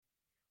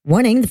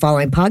Warning, the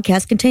following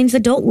podcast contains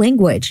adult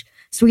language,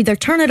 so either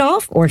turn it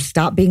off or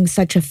stop being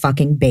such a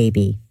fucking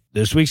baby.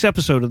 This week's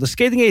episode of The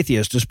Scathing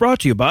Atheist is brought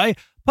to you by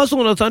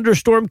Puzzle in a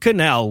Thunderstorm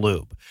Canal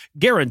Lube.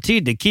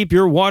 Guaranteed to keep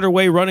your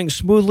waterway running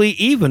smoothly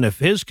even if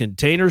his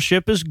container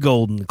ship is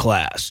golden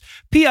class.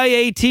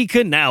 PIAT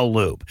Canal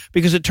Lube,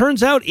 because it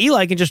turns out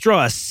Eli can just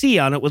draw a C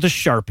on it with a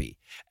Sharpie.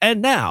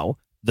 And now,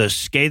 The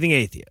Scathing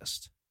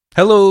Atheist.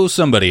 Hello,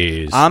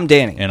 somebodies. I'm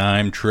Danny. And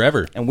I'm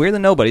Trevor. And we're the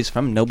Nobodies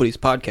from Nobody's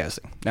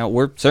Podcasting. Now,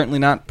 we're certainly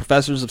not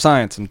professors of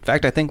science. In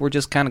fact, I think we're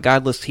just kind of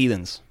godless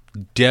heathens.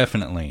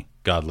 Definitely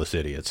godless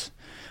idiots.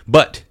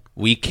 But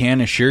we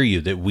can assure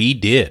you that we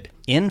did,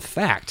 in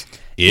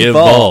fact,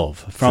 evolve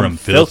from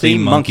filthy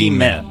monkey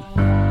men.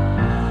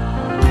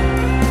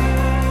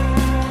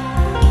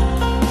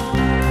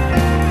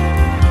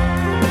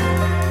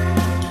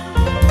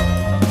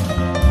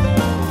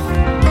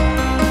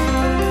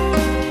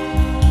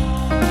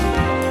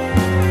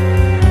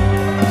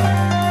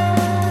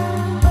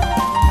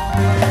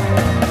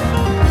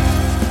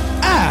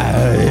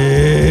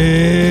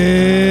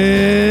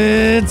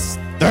 It's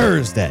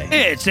Thursday.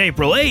 It's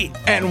April 8th.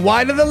 And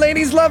why do the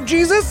ladies love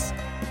Jesus?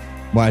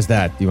 Why is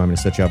that? Do you want me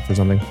to set you up for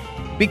something?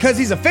 Because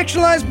he's a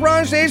fictionalized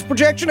Bronze Age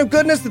projection of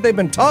goodness that they've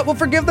been taught will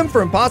forgive them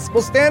for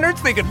impossible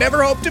standards they could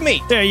never hope to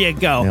meet. There you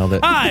go. Nailed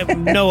it.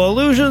 I'm No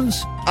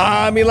Illusions.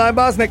 I'm Eli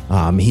Bosnick.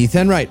 I'm Heath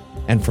Enright.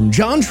 And from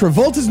John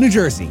Travolta's New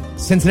Jersey,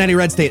 Cincinnati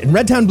Red State, and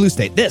Redtown Blue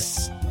State,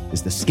 this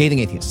is The Scathing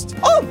Atheist.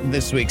 On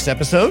this week's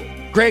episode,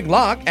 Greg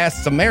Locke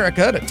asks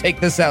America to take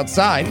this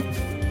outside.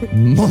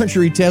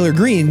 Marjorie Taylor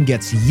Greene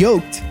gets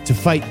yoked to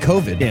fight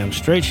COVID. Damn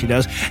straight she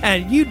does.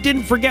 And you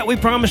didn't forget we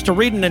promised to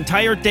read an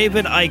entire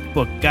David Icke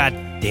book. God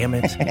damn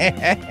it.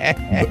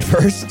 But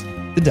first,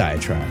 the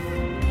diatribe.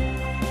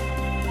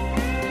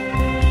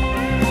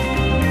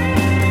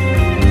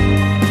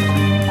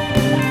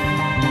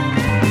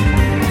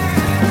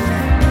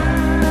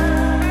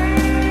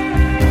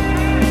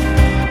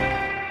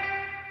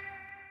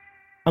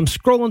 I'm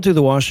scrolling through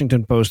the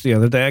Washington Post the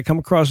other day. I come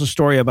across a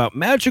story about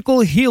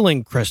magical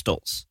healing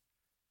crystals.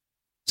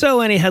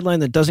 So any headline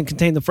that doesn't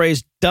contain the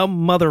phrase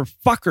dumb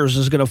motherfuckers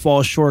is going to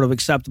fall short of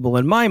acceptable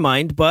in my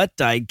mind, but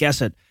I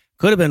guess it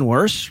could have been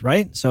worse,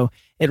 right? So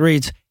it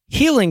reads,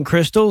 healing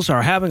crystals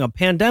are having a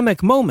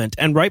pandemic moment,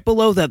 and right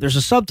below that there's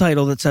a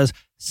subtitle that says,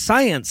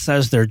 science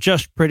says they're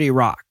just pretty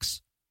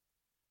rocks.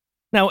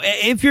 Now,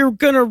 if you're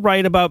going to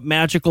write about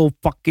magical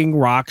fucking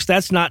rocks,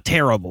 that's not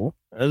terrible.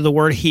 The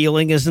word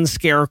healing is in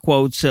scare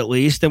quotes, at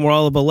least, and we're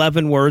all of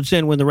 11 words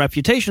in when the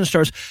refutation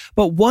starts.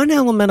 But one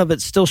element of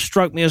it still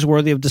struck me as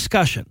worthy of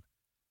discussion.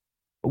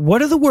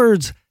 What are the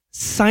words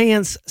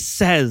science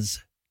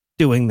says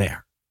doing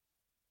there?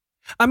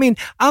 I mean,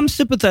 I'm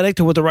sympathetic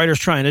to what the writer's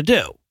trying to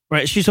do,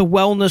 right? She's a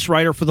wellness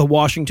writer for the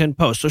Washington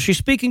Post, so she's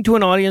speaking to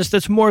an audience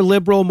that's more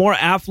liberal, more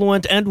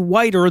affluent, and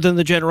whiter than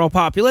the general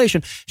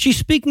population. She's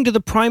speaking to the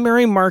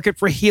primary market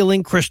for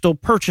healing crystal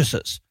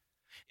purchases.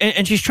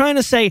 And she's trying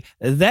to say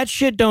that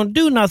shit don't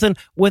do nothing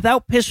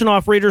without pissing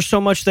off readers so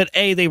much that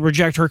A, they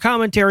reject her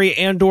commentary,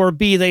 and or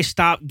B, they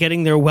stop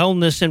getting their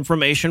wellness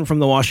information from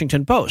the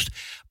Washington Post.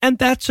 And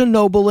that's a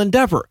noble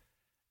endeavor.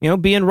 You know,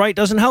 being right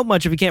doesn't help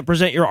much if you can't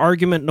present your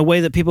argument in a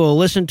way that people will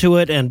listen to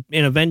it and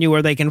in a venue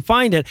where they can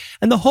find it.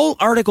 And the whole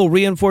article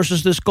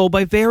reinforces this goal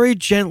by very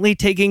gently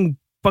taking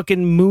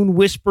fucking Moon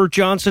Whisper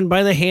Johnson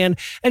by the hand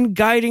and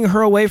guiding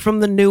her away from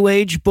the New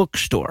Age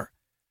bookstore.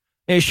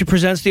 She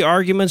presents the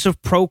arguments of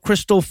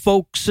pro-crystal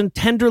folks and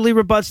tenderly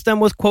rebuts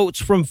them with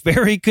quotes from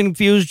very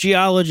confused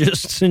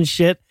geologists and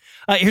shit.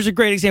 Here's a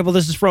great example.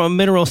 This is from a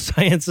mineral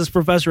sciences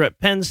professor at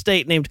Penn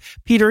State named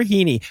Peter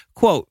Heaney.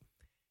 Quote,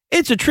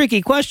 it's a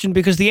tricky question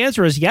because the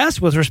answer is yes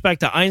with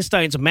respect to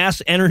Einstein's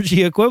mass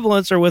energy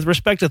equivalence or with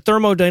respect to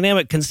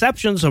thermodynamic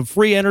conceptions of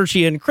free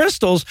energy in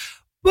crystals,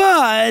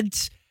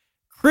 but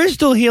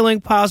crystal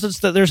healing posits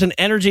that there's an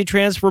energy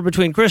transfer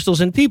between crystals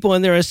and people,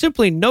 and there is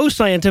simply no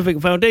scientific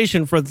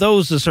foundation for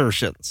those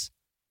assertions.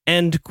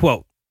 End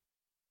quote.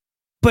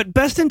 But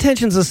best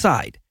intentions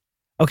aside,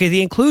 okay,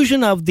 the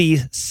inclusion of the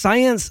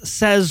science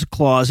says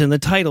clause in the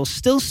title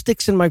still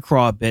sticks in my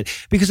craw a bit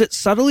because it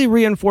subtly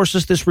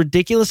reinforces this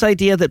ridiculous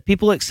idea that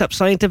people accept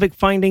scientific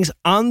findings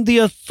on the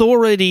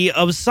authority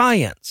of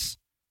science.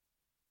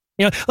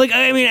 You know, like,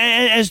 I mean,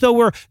 as though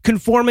we're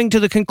conforming to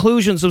the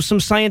conclusions of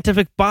some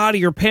scientific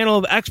body or panel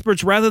of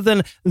experts rather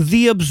than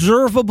the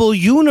observable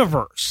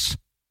universe.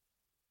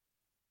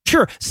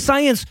 Sure,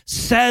 science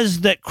says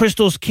that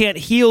crystals can't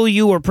heal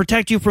you or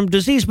protect you from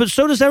disease, but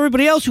so does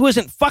everybody else who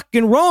isn't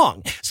fucking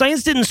wrong.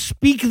 Science didn't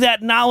speak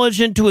that knowledge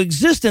into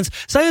existence.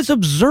 Science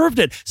observed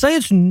it.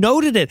 Science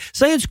noted it.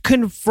 Science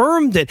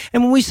confirmed it.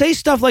 And when we say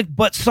stuff like,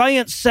 but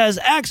science says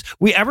X,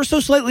 we ever so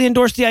slightly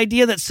endorse the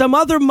idea that some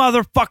other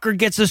motherfucker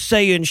gets a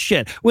say in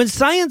shit. When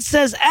science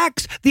says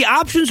X, the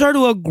options are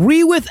to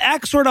agree with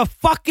X or to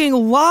fucking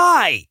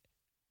lie.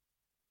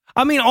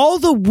 I mean, all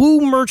the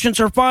woo merchants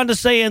are fond of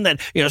saying that,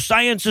 you know,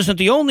 science isn't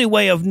the only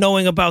way of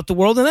knowing about the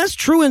world, and that's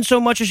true in so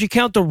much as you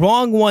count the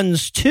wrong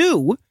ones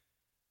too.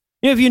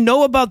 If you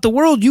know about the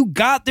world, you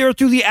got there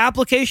through the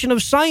application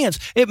of science.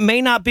 It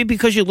may not be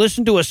because you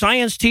listened to a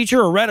science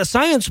teacher or read a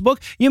science book.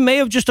 You may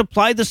have just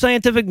applied the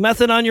scientific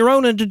method on your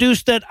own and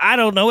deduced that, I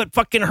don't know, it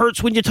fucking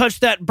hurts when you touch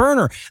that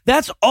burner.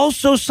 That's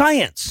also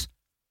science.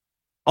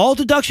 All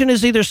deduction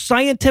is either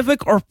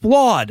scientific or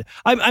flawed.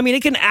 I mean,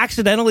 it can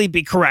accidentally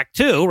be correct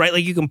too, right?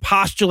 Like you can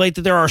postulate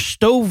that there are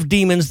stove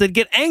demons that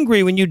get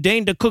angry when you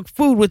deign to cook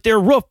food with their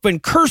roof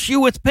and curse you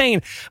with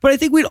pain. But I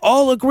think we'd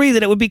all agree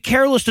that it would be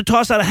careless to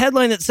toss out a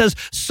headline that says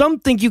some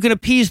think you can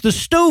appease the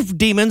stove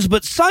demons,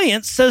 but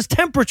science says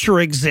temperature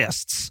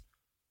exists.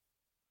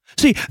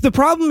 See, the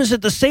problem is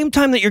at the same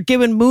time that you're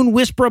giving Moon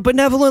Whisper a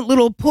benevolent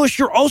little push,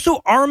 you're also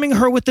arming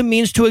her with the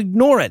means to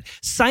ignore it.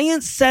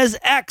 Science says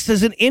X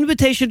is an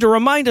invitation to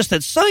remind us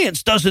that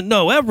science doesn't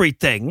know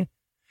everything.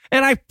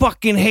 And I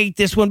fucking hate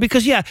this one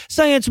because, yeah,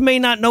 science may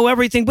not know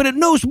everything, but it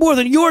knows more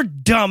than your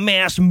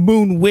dumbass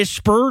Moon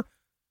Whisper.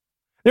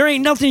 There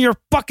ain't nothing your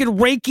fucking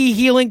Reiki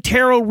healing,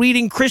 tarot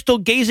reading, crystal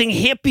gazing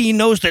hippie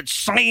knows that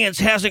science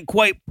hasn't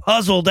quite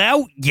puzzled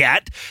out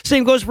yet.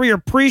 Same goes for your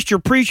priest, your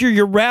preacher,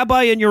 your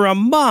rabbi, and your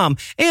imam.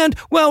 And,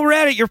 well, we're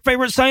at it, your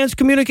favorite science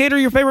communicator,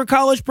 your favorite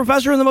college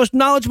professor, and the most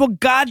knowledgeable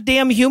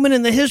goddamn human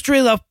in the history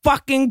of the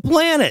fucking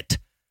planet.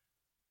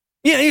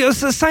 Yeah,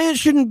 so science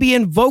shouldn't be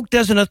invoked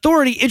as an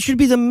authority. It should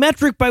be the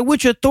metric by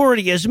which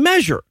authority is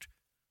measured.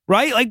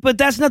 Right? But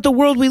that's not the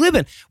world we live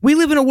in. We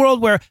live in a world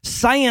where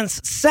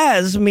science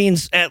says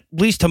means, at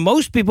least to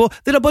most people,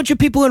 that a bunch of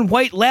people in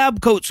white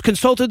lab coats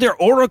consulted their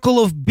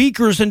oracle of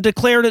beakers and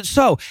declared it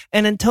so.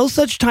 And until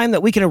such time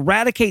that we can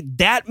eradicate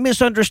that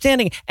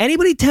misunderstanding,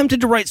 anybody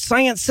tempted to write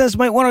science says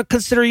might want to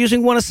consider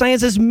using one of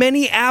science's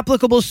many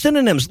applicable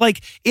synonyms.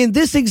 Like in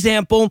this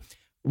example,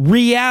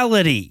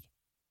 reality.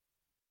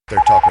 They're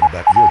talking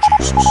about your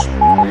Jesus.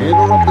 We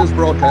interrupt this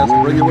broadcast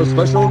to bring you a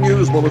special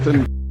news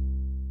bulletin.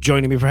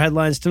 Joining me for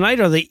headlines tonight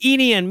are the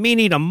Eenie and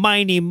Meanie to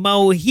Miney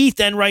Mo, Heath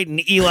Enright,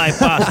 and Eli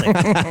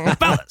Bosnick.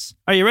 Fellas,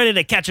 are you ready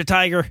to catch a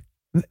tiger?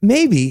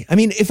 Maybe. I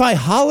mean, if I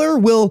holler,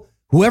 will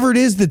whoever it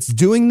is that's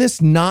doing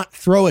this not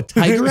throw a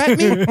tiger at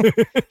me?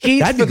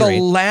 Heath, That'd be for the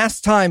great.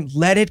 last time,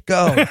 let it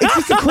go. It's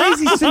just a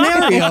crazy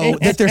scenario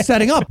that they're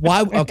setting up.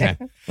 Why? Okay.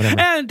 Whatever.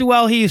 And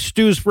while he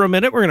stews for a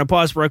minute, we're going to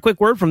pause for a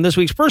quick word from this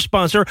week's first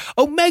sponsor,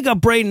 Omega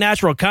Brain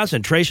Natural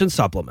Concentration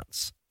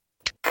Supplements.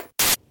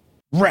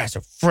 Razz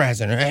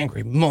and an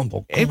angry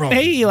mumble. Hey, groan.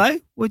 hey, Eli,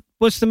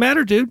 what's the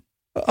matter, dude?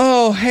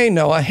 Oh, hey,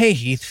 Noah. Hey,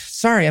 Heath.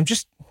 Sorry, I'm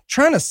just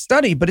trying to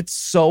study, but it's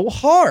so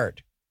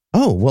hard.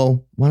 Oh,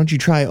 well, why don't you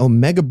try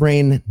Omega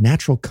Brain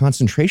Natural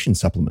Concentration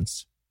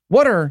Supplements?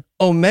 What are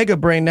Omega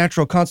Brain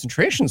Natural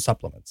Concentration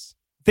Supplements?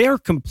 They're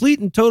complete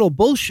and total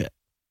bullshit.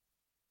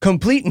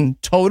 Complete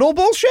and total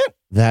bullshit?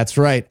 That's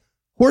right.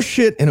 Horse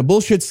shit in a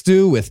bullshit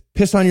stew with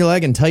piss on your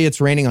leg and tell you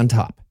it's raining on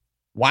top.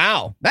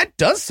 Wow, that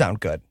does sound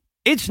good.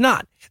 It's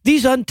not.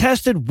 These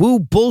untested woo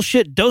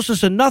bullshit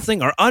doses of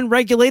nothing are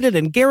unregulated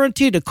and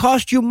guaranteed to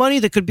cost you money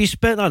that could be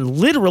spent on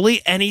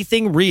literally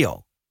anything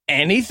real.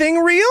 Anything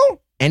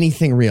real?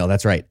 Anything real.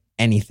 That's right.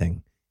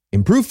 Anything.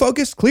 Improve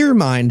focus, clear your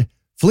mind,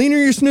 flean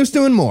your snooze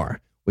doing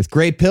more with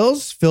great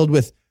pills filled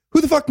with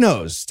who the fuck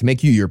knows to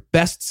make you your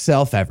best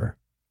self ever.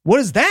 What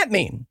does that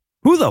mean?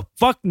 Who the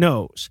fuck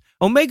knows?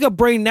 Omega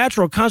Brain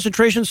Natural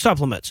Concentration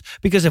Supplements.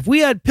 Because if we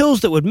had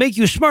pills that would make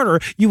you smarter,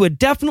 you would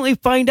definitely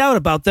find out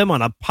about them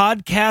on a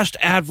podcast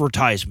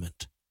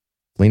advertisement.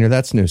 Cleaner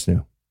that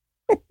snoo.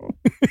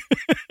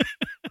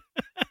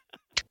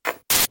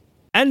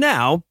 And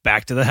now,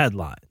 back to the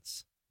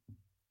headlines.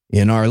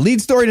 In our lead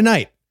story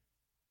tonight,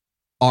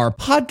 our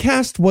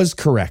podcast was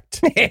correct.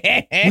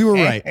 We were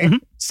right.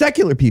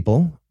 Secular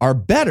people are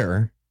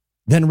better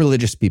than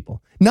religious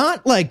people.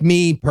 Not like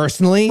me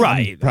personally.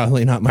 Right. I'm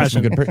probably not much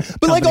of a good person.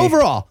 But like Company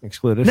overall.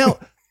 excluded. Now,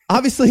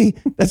 obviously,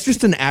 that's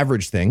just an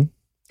average thing.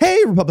 Hey,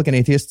 Republican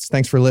atheists,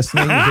 thanks for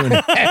listening.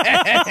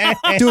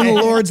 You're doing the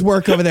Lord's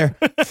work over there.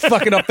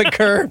 Fucking up the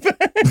curve.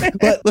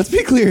 But let's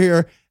be clear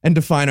here and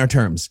define our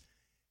terms.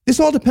 This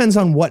all depends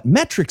on what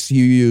metrics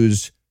you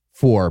use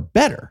for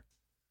better.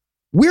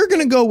 We're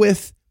going to go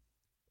with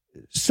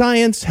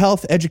science,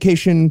 health,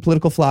 education,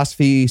 political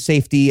philosophy,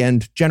 safety,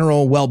 and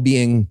general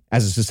well-being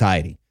as a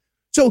society.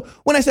 So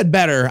when I said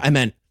better, I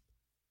meant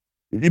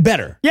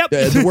better. Yep.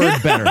 The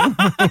word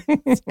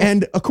better.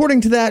 And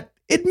according to that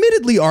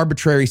admittedly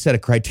arbitrary set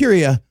of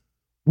criteria,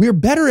 we're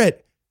better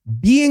at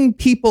being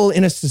people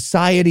in a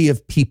society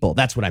of people.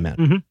 That's what I meant.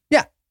 Mm-hmm.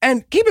 Yeah.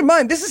 And keep in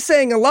mind, this is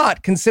saying a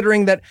lot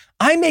considering that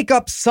I make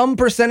up some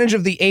percentage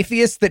of the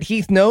atheists that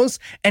Heath knows,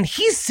 and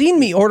he's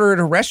seen me order at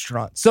a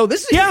restaurant. So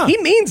this is, Yeah. he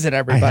means it,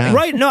 everybody.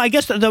 Right. No, I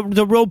guess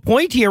the real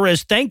point here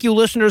is thank you,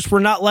 listeners,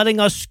 for not letting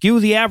us skew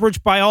the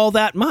average by all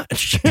that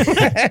much.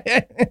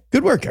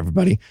 Good work,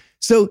 everybody.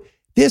 So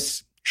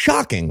this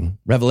shocking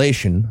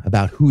revelation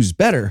about who's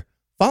better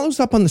follows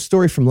up on the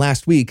story from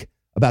last week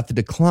about the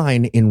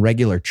decline in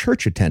regular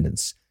church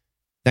attendance.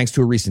 Thanks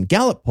to a recent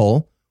Gallup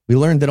poll, we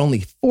learned that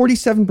only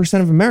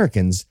 47% of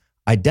Americans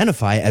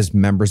identify as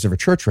members of a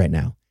church right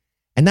now.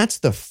 And that's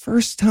the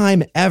first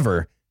time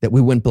ever that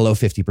we went below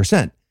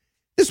 50%.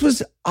 This This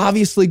was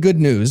obviously good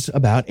news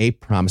about a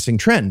promising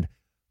trend.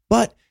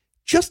 But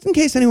just in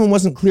case anyone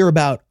wasn't clear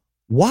about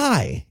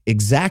why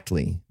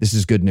exactly this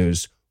is good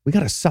news, we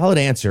got a solid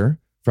answer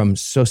from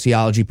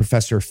sociology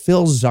professor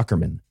Phil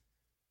Zuckerman.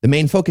 The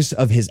main focus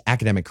of his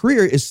academic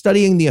career is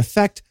studying the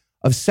effect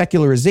of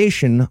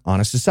secularization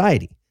on a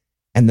society.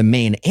 And the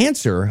main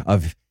answer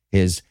of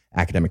his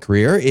academic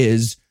career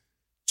is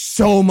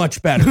so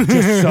much better,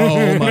 just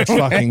so much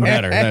fucking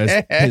better.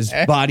 That is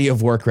his body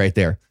of work right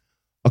there.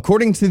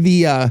 According to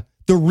the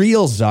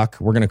real Zuck,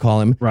 we're going to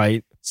call him,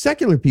 Right.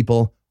 secular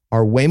people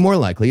are way more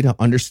likely to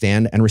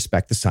understand and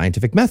respect the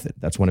scientific method.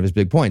 That's one of his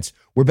big points.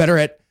 We're better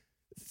at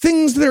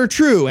things that are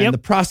true and Yep. the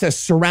process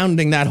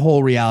surrounding that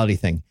whole reality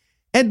thing.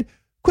 And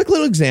quick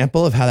little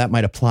example of how that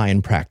might apply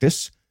in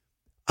practice.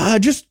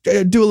 Just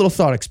do a little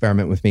thought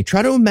experiment with me.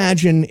 Try to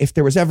imagine if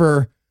there was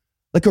ever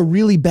like a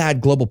really bad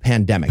global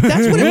pandemic.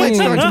 That's when it might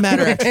start to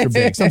matter extra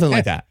big, something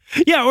like that.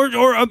 Yeah,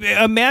 or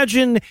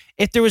imagine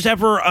if there was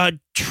ever a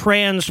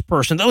trans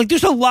person. Like,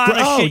 there's a lot of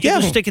Oh, shit you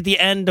yeah. can stick at the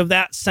end of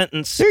that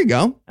sentence, There you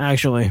go.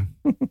 actually.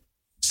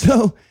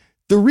 So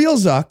the real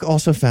Zuck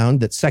also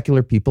found that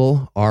secular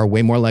people are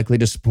way more likely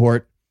to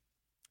support,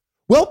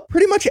 well,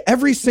 pretty much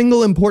every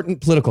single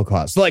important political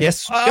cause. Like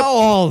Yes.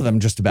 all of them,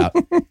 just about.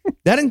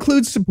 That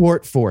includes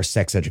support for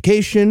sex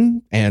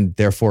education and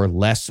therefore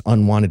less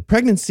unwanted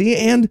pregnancy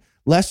and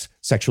less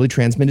sexually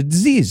transmitted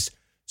disease.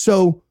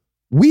 So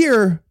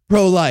we're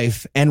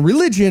pro-life and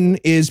religion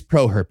is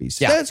pro-herpes.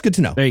 Yeah. That's good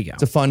to know. There you go.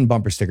 It's a fun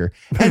bumper sticker.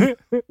 And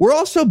we're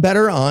also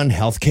better on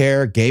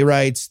healthcare, gay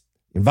rights,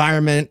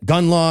 environment,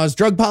 gun laws,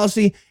 drug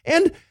policy,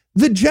 and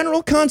the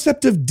general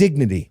concept of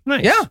dignity.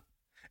 Nice. Yeah.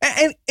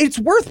 And it's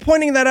worth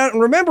pointing that out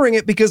and remembering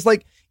it because,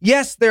 like,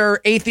 yes, there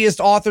are atheist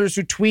authors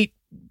who tweet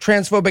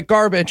transphobic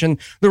garbage, and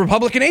the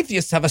Republican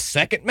atheists have a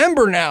second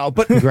member now.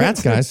 But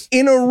Congrats, guys.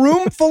 in a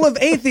room full of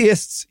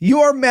atheists, you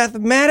are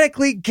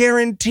mathematically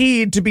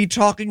guaranteed to be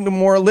talking to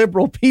more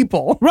liberal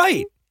people.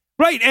 Right.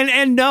 Right.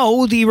 And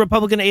no, the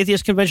Republican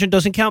Atheist Convention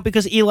doesn't count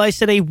because Eli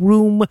said a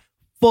room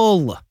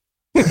full.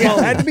 It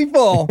had to be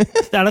full.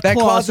 It's not a That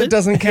closet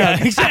doesn't count.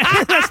 Yeah,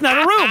 exactly. That's not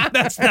a room.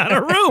 That's not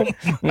a room.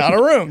 Not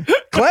a room.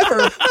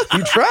 Clever.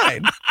 You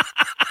tried.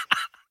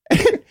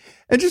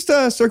 And just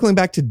circling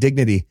back to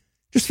dignity,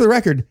 just for the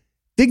record,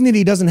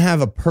 dignity doesn't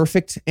have a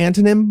perfect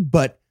antonym,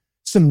 but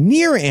some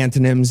near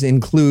antonyms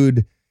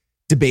include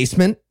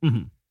debasement,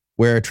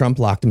 where Trump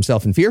locked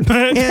himself in fear,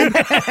 and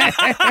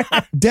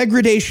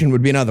degradation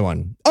would be another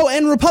one. Oh,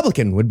 and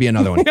Republican would be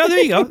another one. Yeah, there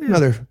you go.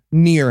 Another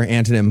near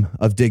antonym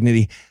of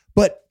dignity.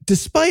 But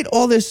despite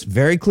all this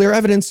very clear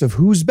evidence of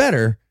who's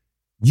better,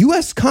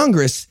 U.S.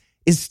 Congress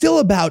is still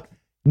about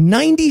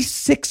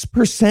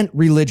 96%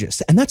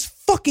 religious. And that's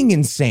fucking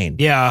insane.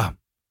 Yeah.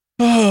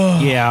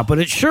 Yeah, but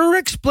it sure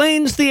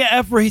explains the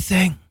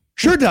everything.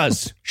 Sure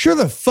does. Sure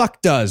the fuck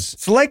does.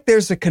 It's like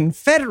there's a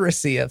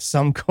confederacy of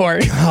some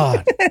sort.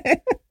 God.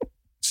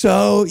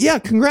 So, yeah,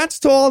 congrats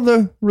to all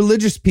the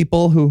religious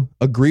people who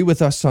agree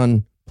with us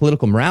on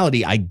political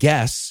morality, I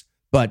guess.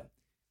 But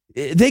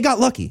they got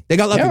lucky. They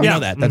got lucky. Yeah. We Yeah. know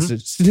that.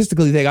 That's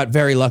statistically, they got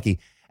very lucky.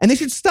 And they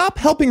should stop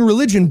helping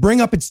religion bring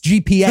up its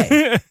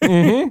GPA.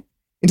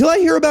 Until I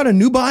hear about a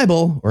new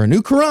Bible or a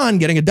new Quran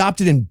getting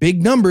adopted in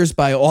big numbers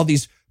by all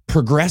these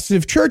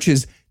progressive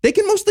churches, they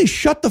can mostly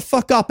shut the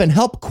fuck up and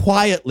help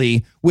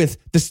quietly with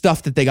the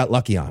stuff that they got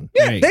lucky on.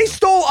 There Yeah, you they go.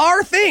 stole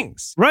our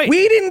things. Right.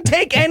 We didn't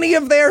take any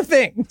of their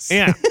things.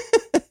 Yeah.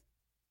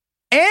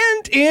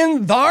 And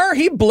in Thar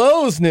He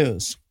Blows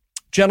news,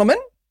 gentlemen,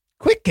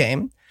 quick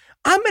game.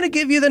 I'm going to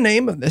give you the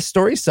name of this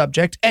story's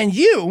subject, and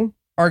you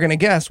are going to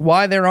guess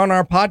why they're on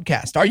our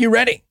podcast. Are you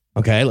ready?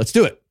 Okay, let's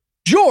do it.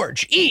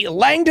 George E.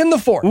 Langdon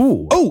IV.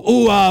 Ooh.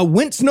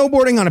 Went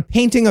snowboarding on a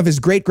painting of his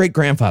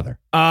great-great-grandfather.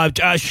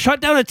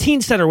 Shut down a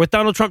teen center with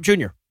Donald Trump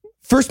Jr.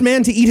 First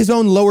man to eat his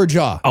own lower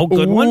jaw. Oh,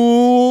 good one.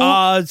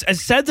 Ooh.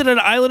 Said that an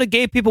island of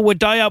gay people would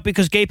die out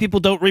because gay people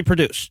don't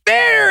reproduce.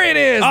 There it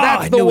is. Oh, I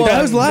That's the knew we one.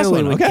 That was the last knew we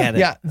one. would Okay. get it.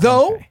 Yeah,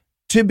 though, Okay.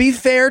 to be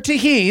fair to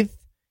Heath,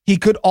 he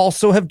could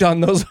also have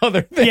done those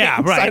other things.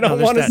 Yeah, right. I No, don't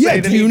there's want to that. say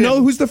Yeah, that do you he know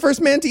didn't. who's the first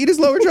man to eat his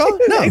lower jaw?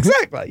 No.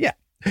 Exactly, yeah.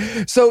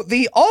 So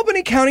the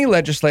Albany County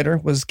legislator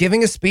was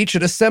giving a speech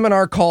at a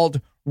seminar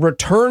called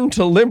Return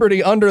to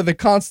Liberty Under the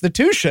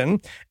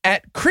Constitution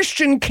at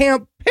Christian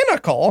Camp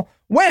Pinnacle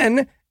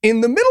when,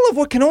 in the middle of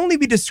what can only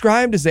be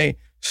described as a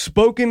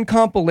spoken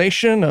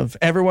compilation of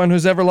everyone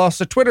who's ever lost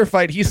a Twitter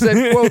fight, he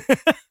said, quote,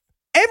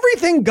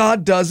 everything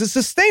God does is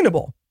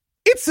sustainable.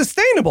 It's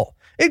sustainable.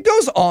 It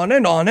goes on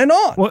and on and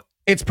on. What?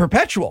 It's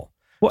perpetual.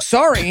 What?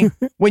 Sorry,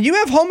 when you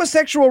have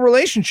homosexual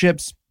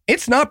relationships,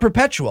 it's not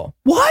perpetual.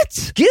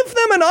 What? Give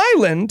them an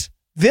island,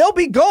 they'll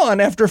be gone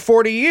after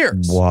 40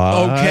 years.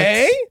 What?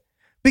 Okay?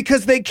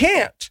 Because they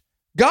can't.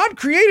 God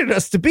created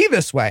us to be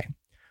this way.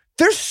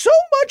 There's so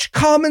much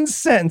common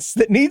sense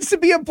that needs to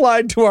be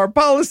applied to our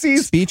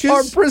policies, Speeches?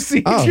 our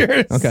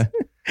procedures, Oh, okay.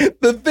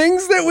 the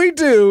things that we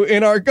do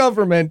in our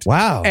government.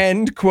 Wow.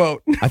 End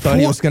quote. I thought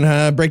he was going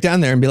to break down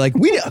there and be like,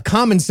 "We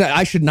common sense.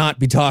 I should not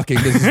be talking.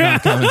 This is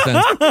not common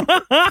sense."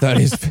 Thought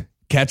he's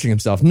catching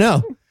himself.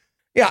 No.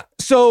 Yeah.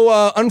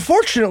 So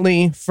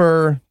unfortunately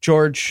for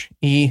George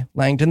E.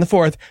 Langdon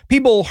IV,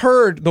 people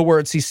heard the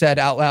words he said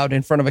out loud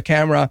in front of a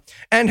camera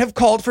and have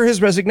called for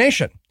his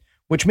resignation,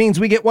 which means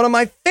we get one of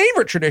my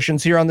favorite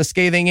traditions here on The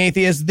Scathing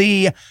Atheist,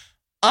 the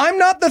 "I'm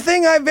not the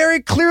thing I very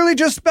clearly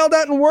just spelled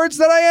out in words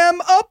that I am"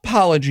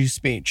 apology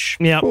speech.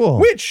 Yeah. Cool.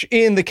 Which,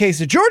 in the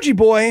case of Georgie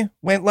Boy,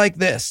 went like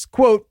this,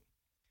 quote,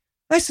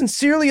 "I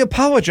sincerely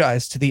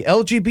apologize to the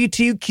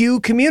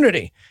LGBTQ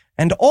community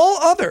and all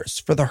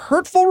others for the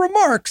hurtful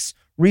remarks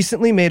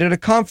recently made at a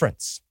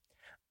conference.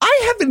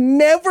 I have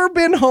never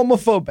been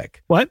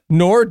homophobic. What?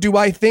 Nor do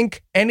I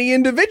think any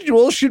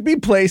individual should be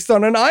placed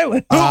on an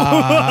island."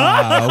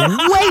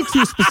 Way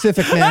too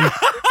specific, man.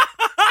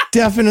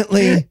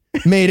 Definitely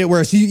made it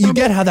worse. You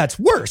get how that's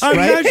worse, I'm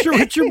right? not sure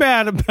what you're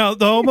mad about,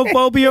 the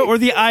homophobia or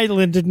the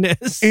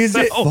islandedness. Is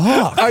it?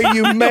 Fuck. Are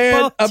you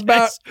mad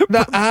about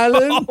the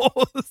island?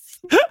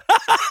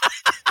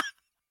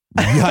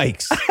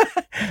 Yikes.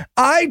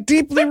 "I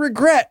deeply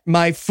regret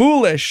my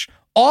foolish,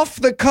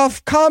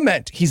 off-the-cuff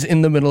comment," he's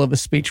in the middle of a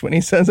speech when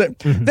he says it,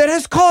 "that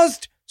has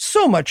caused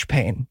so much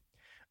pain.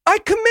 I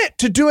commit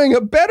to doing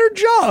a better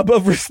job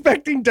of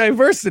respecting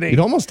diversity. You'd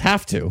almost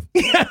have to.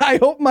 I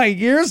hope my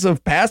years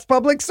of past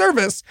public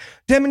service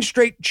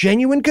demonstrate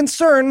genuine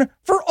concern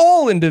for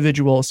all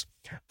individuals.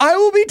 I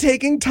will be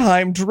taking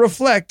time to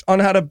reflect on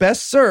how to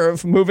best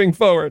serve moving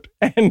forward."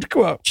 End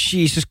quote.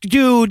 Jesus,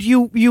 dude,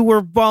 you were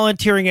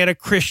volunteering at a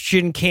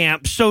Christian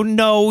camp, so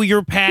no,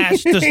 your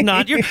past does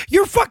not.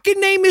 Your fucking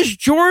name is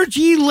George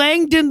E.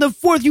 Langdon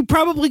IV. You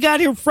probably got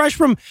here fresh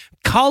from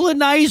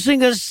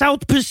colonizing a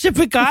South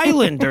Pacific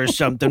island or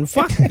something.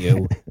 Fuck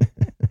you.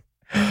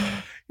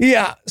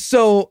 Yeah,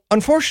 so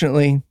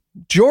unfortunately,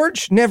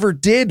 George never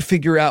did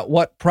figure out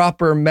what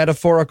proper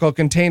metaphorical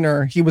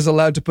container he was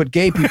allowed to put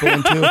gay people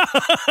into.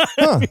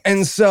 Huh.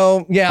 And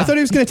so, yeah. I thought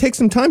he was going to take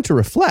some time to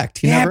reflect.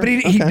 He Yeah, never- but he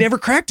okay. never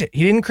cracked it.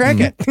 He didn't crack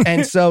it.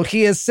 And so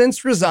he has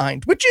since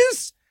resigned, which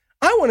is,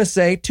 I want to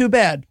say, too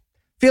bad.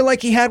 Feel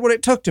like he had what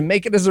it took to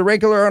make it as a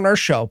regular on our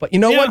show. But you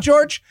know what,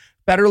 George?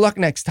 Better luck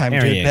next time,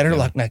 There dude. you Better go.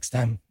 luck next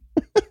time.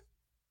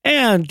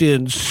 And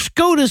in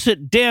SCOTUS,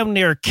 it damn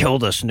near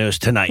killed us news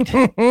tonight.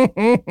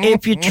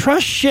 If you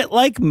trust shit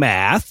like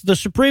math, the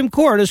Supreme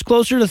Court is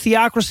closer to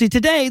theocracy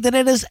today than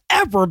it has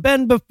ever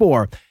been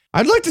before.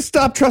 I'd like to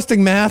stop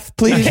trusting math,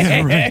 please.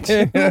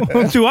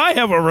 Do I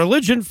have a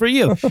religion for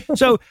you?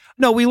 So,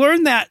 no, we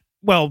learned that,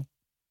 well,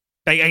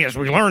 I guess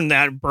we learned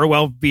that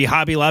Burwell v.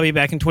 Hobby Lobby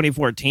back in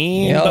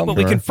 2014, Yeah, but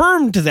we sure.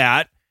 confirmed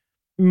that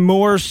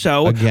more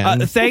so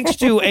Again. thanks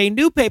to a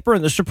new paper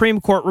in the Supreme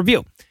Court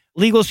Review.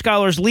 Legal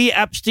scholars Lee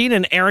Epstein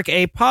and Eric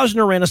A.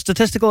 Posner ran a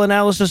statistical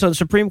analysis on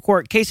Supreme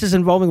Court cases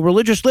involving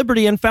religious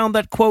liberty and found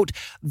that, quote,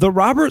 "the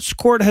Roberts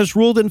Court has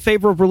ruled in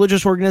favor of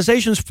religious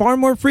organizations far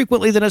more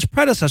frequently than its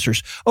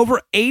predecessors,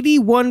 over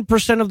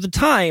 81% of the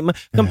time,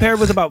 compared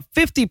with about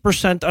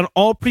 50% on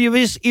all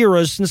previous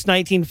eras since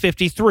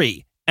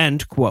 1953,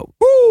 end quote.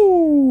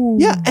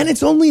 Yeah, and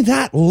it's only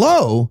that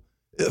low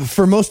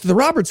for most of the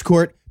Roberts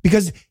Court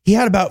because he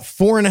had about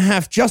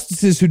 4.5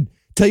 justices who'd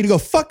tell you to go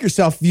fuck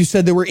yourself if you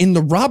said they were in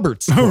the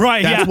Roberts Court.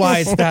 Right, That's yeah. why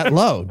it's that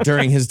low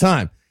during his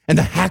time. And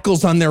the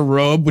hackles on their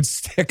robe would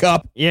stick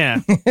up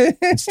Yeah.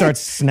 and start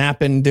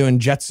snapping, doing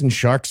Jets and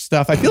Sharks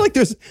stuff. I feel like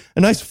there's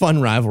a nice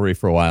fun rivalry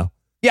for a while.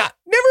 Yeah,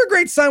 never a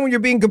great sign when you're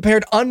being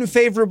compared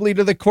unfavorably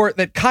to the court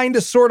that kind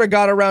of sort of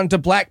got around to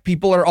black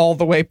people are all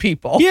the way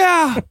people.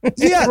 Yeah.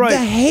 Yeah, right. the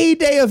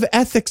heyday of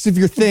ethics of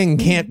your thing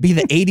can't be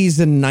the 80s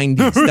and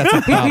 90s. That's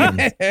a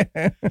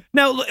problem.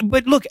 Now,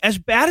 but look, as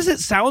bad as it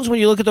sounds when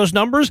you look at those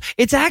numbers,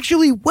 it's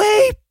actually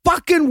way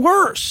fucking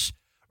worse,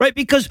 right?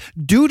 Because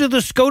due to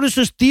the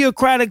SCOTUS's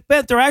theocratic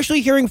bent, they're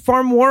actually hearing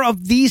far more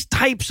of these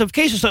types of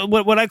cases, so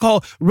what I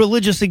call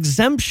religious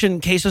exemption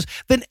cases,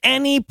 than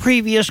any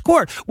previous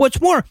court. What's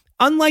more,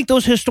 unlike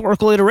those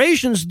historical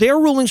iterations, their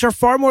rulings are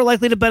far more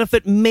likely to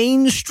benefit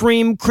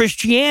mainstream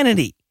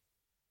Christianity.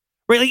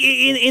 Right? Like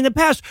in the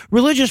past,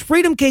 religious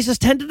freedom cases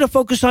tended to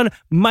focus on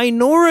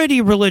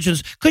minority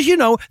religions because, you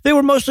know, they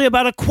were mostly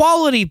about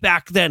equality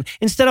back then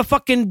instead of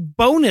fucking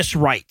bonus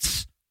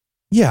rights.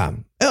 Yeah.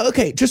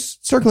 Okay,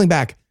 just circling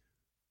back.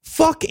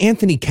 Fuck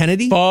Anthony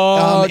Kennedy.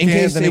 Fuck in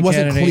case Anthony it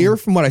wasn't Kennedy. clear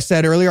from what I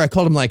said earlier, I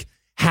called him like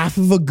half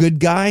of a good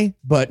guy,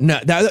 but no,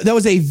 that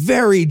was a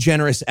very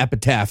generous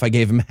epitaph. I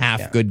gave him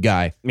half good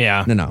guy.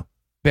 Yeah. No.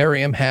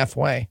 Bury him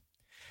halfway.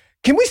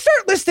 Can we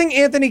start listing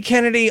Anthony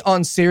Kennedy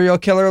on serial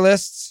killer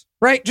lists?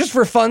 Right? Just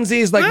for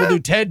funsies, like we'll do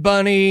Ted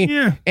Bunny,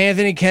 Yeah.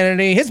 Anthony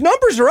Kennedy. His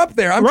numbers are up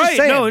there. I'm just Right.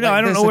 saying. No, like,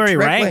 I don't there's know a where he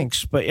direct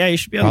ranks, but yeah, you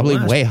should be on Probably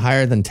the list. way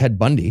higher than Ted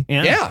Bundy.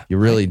 Yeah. Yeah. You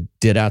really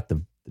did out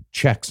the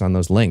checks on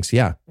those links.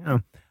 Yeah.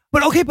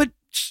 But okay, but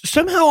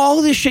somehow all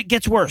of this shit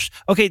gets worse.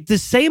 Okay, the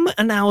same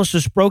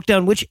analysis broke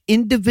down which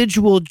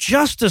individual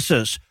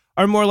justices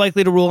are more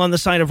likely to rule on the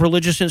side of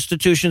religious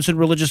institutions and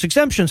religious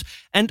exemptions.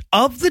 And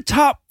of the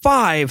top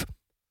 5,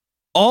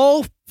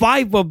 all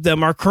 5 of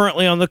them are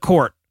currently on the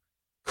court.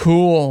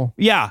 Cool.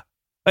 Yeah.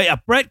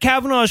 Brett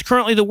Kavanaugh is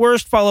currently the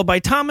worst, followed by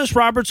Thomas,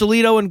 Roberts,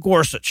 Alito, and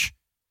Gorsuch.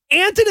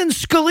 Antonin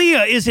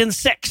Scalia is in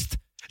 6th.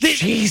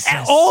 Jesus.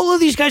 All of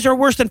these guys are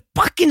worse than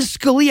fucking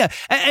Scalia.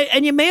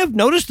 And you may have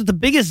noticed that the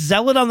biggest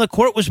zealot on the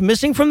court was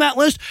missing from that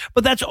list,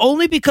 but that's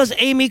only because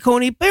Amy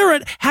Coney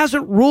Barrett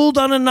hasn't ruled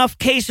on enough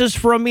cases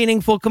for a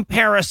meaningful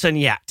comparison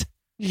yet.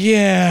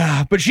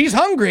 Yeah, but she's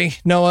hungry,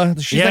 Noah.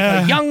 She's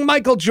like a young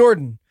Michael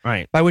Jordan.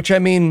 Right. By which I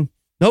mean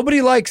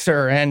nobody likes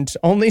her, and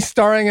only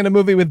starring in a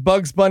movie with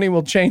Bugs Bunny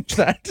will change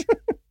that.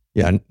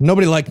 Yeah,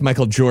 nobody liked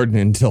Michael Jordan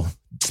until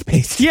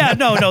Space. Yeah,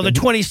 no, the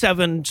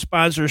 27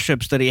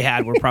 sponsorships that he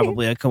had were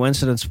probably a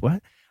coincidence. What?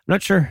 I'm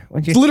not sure.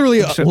 It's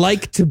literally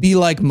like to be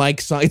like Mike.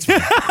 Exactly.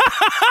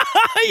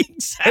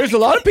 There's a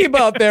lot of people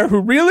out there who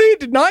really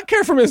did not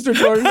care for Mr.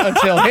 Jordan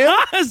until him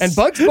and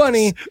Bugs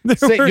Bunny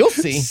say, you'll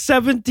see.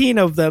 17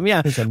 of them,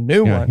 yeah. There's a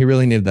new one. He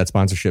really needed that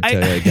sponsorship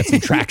to get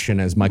some traction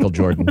as Michael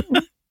Jordan.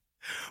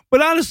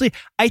 But honestly,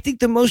 I think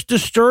the most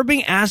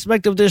disturbing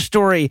aspect of this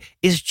story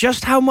is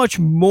just how much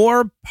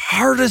more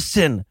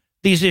partisan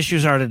these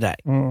issues are today.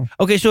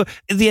 Okay, so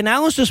the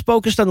analysis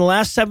focused on the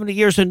last 70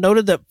 years and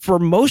noted that for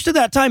most of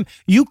that time,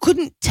 you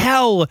couldn't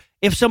tell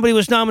if somebody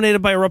was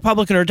nominated by a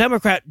Republican or a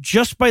Democrat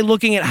just by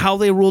looking at how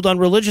they ruled on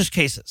religious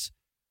cases.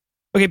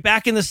 Okay,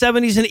 back in the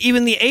 70s and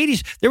even the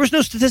 80s, there was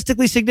no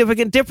statistically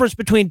significant difference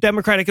between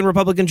Democratic and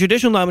Republican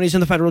judicial nominees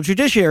in the federal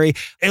judiciary,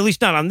 at least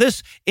not on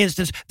this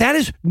instance. That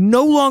is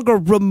no longer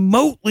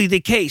remotely the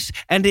case,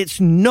 and it's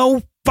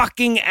no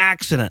fucking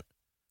accident.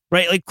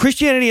 Right? Like,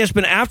 Christianity has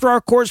been after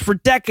our courts for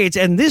decades,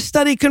 and this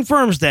study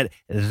confirms that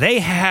they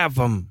have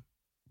them.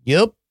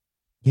 Yep.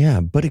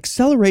 Yeah, but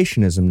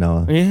accelerationism,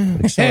 Noah. Yeah.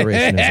 But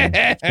accelerationism.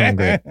 It's going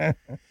great.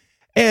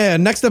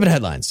 And next up in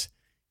headlines.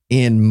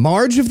 In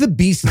Marge of the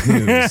Beast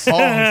news.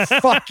 Oh,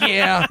 fuck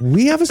yeah.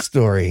 We have a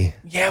story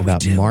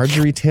about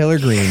Marjorie Taylor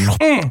Greene.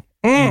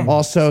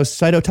 Also,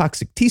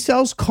 cytotoxic T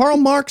cells, Karl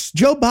Marx,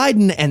 Joe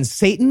Biden, and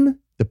Satan,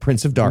 the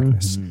Prince of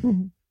Darkness.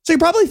 So you're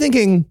probably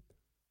thinking,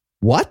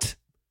 what?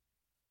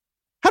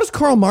 How does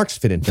Karl Marx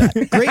fit into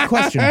that? Great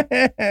question.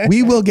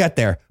 We will get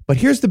there. But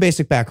here's the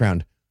basic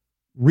background.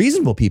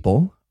 Reasonable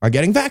people are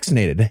getting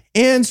vaccinated,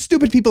 and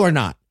stupid people are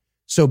not.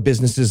 So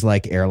businesses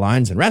like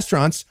airlines and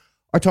restaurants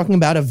are talking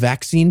about a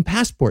vaccine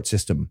passport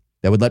system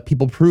that would let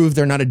people prove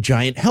they're not a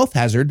giant health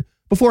hazard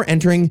before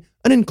entering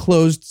an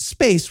enclosed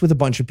space with a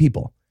bunch of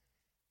people.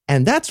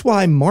 And that's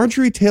why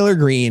Marjorie Taylor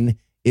Greene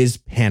is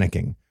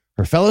panicking.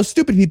 Her fellow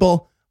stupid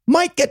people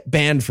might get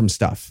banned from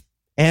stuff.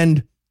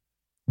 And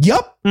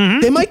yup,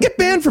 they might get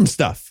banned from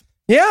stuff.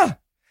 Yeah.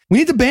 We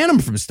need to ban them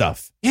from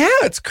stuff. Yeah,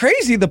 it's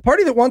crazy. The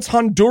party that wants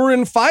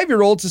Honduran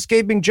 5-year-olds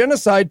escaping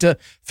genocide to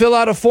fill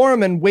out a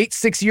form and wait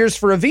 6 years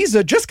for a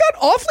visa just got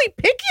awfully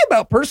picky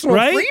about personal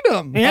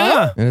freedom.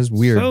 Yeah. Huh? It is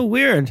weird. So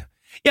weird.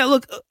 Yeah,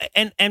 look,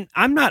 and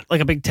I'm not like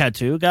a big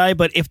tattoo guy,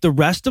 but if the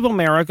rest of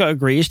America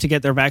agrees to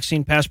get their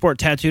vaccine passport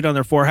tattooed on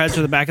their foreheads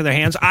or the back of their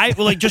hands, I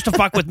like just to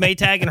fuck with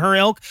Maytag and her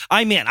ilk,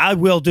 I'm in. I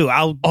will do.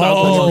 I'll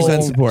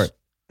 100% support.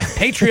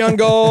 Patreon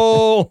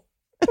goal.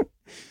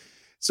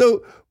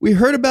 So we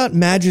heard about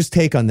Madge's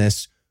take on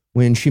this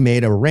when she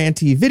made a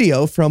ranty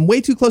video from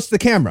way too close to the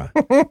camera,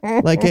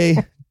 like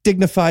a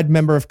dignified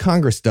member of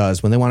Congress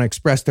does when they want to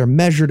express their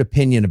measured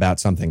opinion about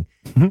something.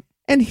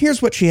 And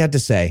here's what she had to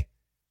say.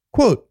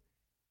 Quote,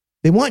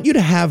 they want you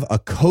to have a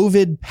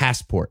COVID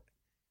passport.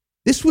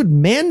 This would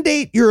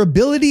mandate your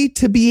ability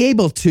to be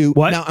able to.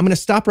 What? Now, I'm going to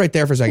stop right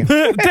there for a second.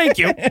 Thank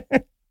you.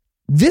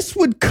 This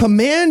would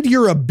command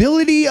your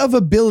ability of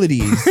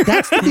abilities.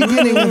 That's the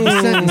beginning of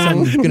the sentence.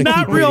 I'm going to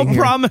Not keep real reading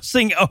here.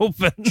 promising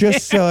open.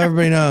 Just so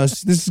everybody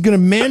knows, this is going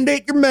to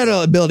mandate your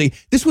meta ability.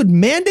 This would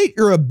mandate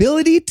your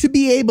ability to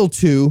be able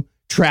to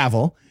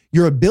travel,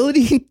 your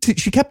ability to,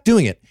 she kept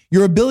doing it,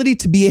 your ability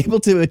to be able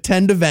to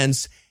attend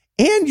events,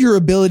 and your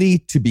ability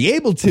to be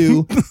able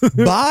to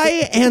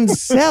buy and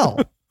sell.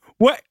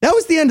 What? That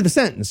was the end of the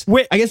sentence.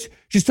 Wait. I guess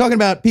she's talking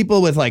about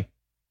people with like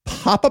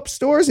pop-up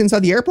stores inside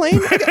the airplane.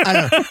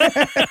 I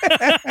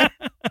don't know.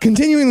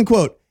 Continuing the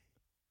quote.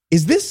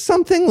 Is this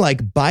something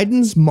like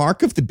Biden's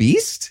mark of the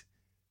beast?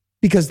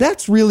 Because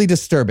that's really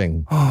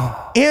disturbing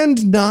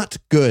and not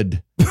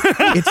good.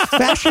 It's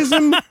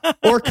fascism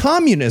or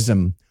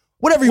communism,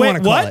 whatever you want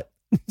to call what? it.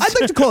 I'd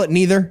like to call it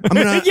neither. I'm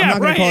not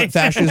going to call it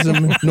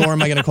fascism, nor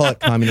am I going to call it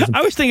communism.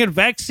 I was thinking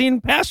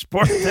vaccine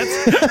passport.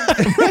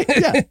 That's Right,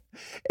 yeah.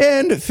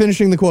 And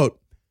finishing the quote.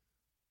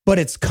 But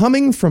it's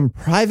coming from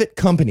private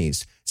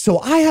companies. So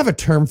I have a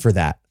term for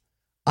that.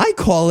 I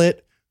call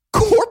it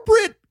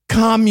corporate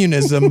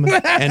communism.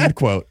 End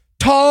quote.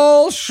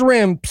 Tall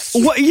shrimps.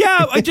 What,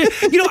 yeah,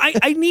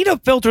 I need a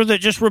filter that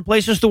just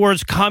replaces the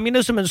words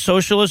communism and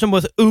socialism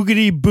with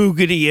oogity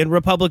boogity in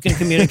Republican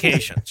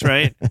communications,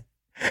 right? And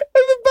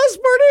the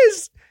best part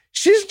is,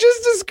 she's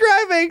just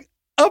describing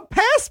a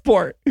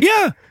passport.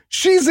 Yeah.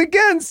 She's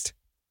against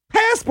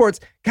passports.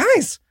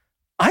 Guys,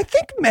 I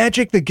think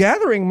Magic the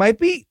Gathering might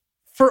be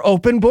for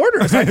open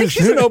borders. I think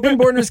she's an open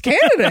borders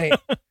candidate.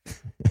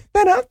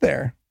 That out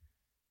there.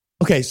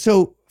 Okay,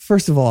 so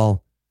first of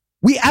all,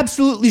 We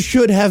absolutely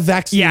should have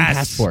vaccine Yes.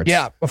 passports.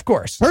 Yeah, of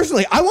course.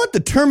 Personally, I want the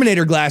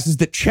Terminator glasses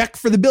that check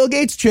for the Bill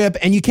Gates chip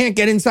and you can't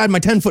get inside my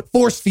 10-foot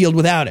force field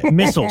without it.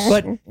 Missiles.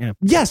 But Yeah.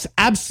 yes,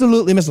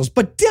 absolutely missiles.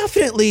 But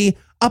definitely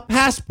a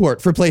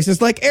passport for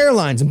places like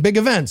airlines and big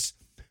events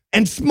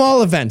and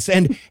small events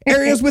and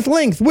areas with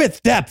length,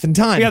 width, depth, and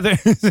time. Yeah,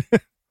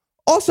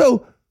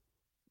 Also,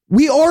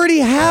 we already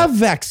have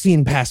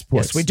vaccine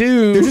passports. Yes, we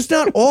do. They're just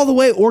not all the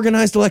way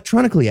organized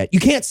electronically yet.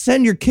 You can't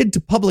send your kid to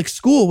public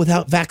school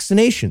without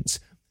vaccinations.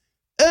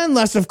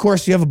 Unless, of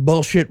course, you have a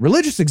bullshit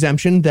religious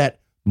exemption that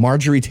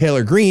Marjorie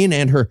Taylor Greene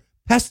and her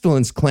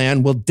pestilence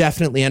clan will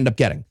definitely end up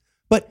getting.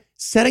 But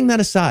setting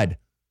that aside,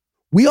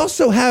 we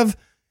also have,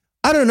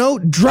 I don't know,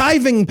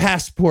 driving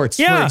passports,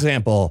 for Yeah,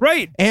 example.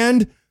 right.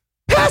 And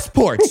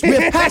passports. We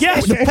have passports.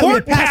 Yes, We have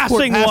port passport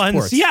passing passports.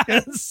 ones.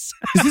 Yes.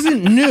 This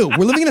isn't new.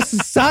 We're living in a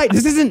society.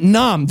 This isn't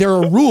numb. There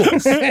are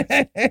rules.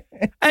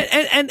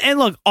 And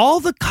look,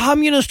 all the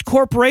communist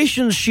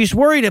corporations she's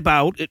worried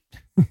about,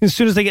 as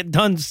soon as they get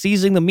done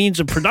seizing the means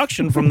of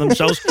production from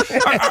themselves,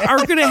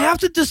 are going to have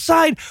to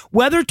decide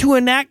whether to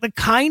enact the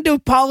kind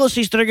of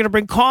policies that are going to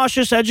bring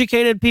cautious,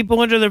 educated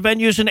people into their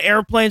venues and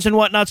airplanes and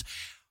whatnots,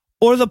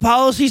 or the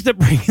policies that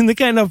bring in the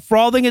kind of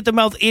frothing at the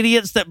mouth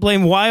idiots that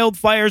blame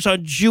wildfires on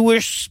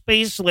Jewish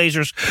space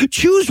lasers.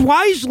 Choose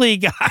wisely,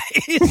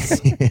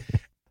 guys.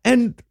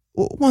 And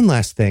one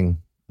last thing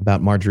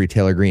about Marjorie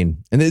Taylor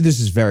Greene, and this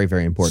is very,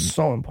 very important.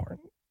 So important.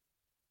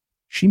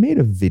 She made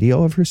a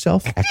video of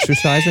herself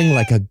exercising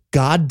like a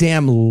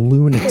goddamn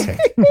lunatic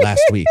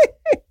last week.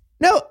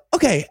 Now,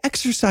 okay,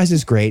 exercise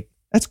is great.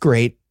 That's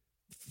great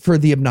for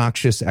the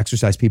obnoxious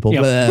exercise people.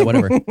 Yep. Blah,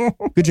 whatever.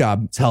 Good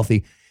job. It's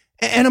healthy.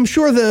 And I'm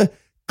sure the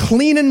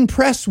clean and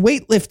press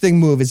weightlifting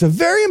move is a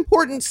very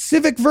important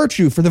civic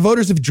virtue for the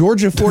voters of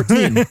Georgia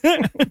 14.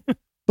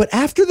 But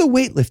after the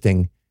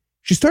weightlifting,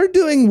 she started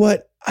doing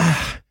what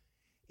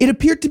it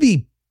appeared to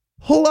be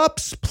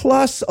pull-ups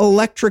plus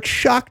electric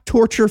shock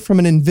torture from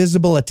an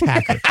invisible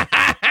attacker.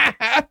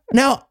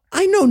 Now,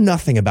 I know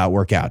nothing about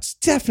workouts,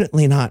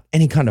 definitely not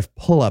any kind of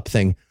pull-up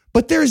thing,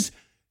 but there's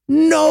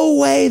no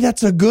way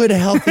that's a good,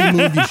 healthy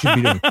move you should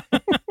be doing.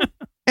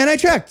 And I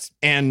checked,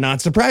 and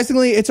not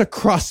surprisingly, it's a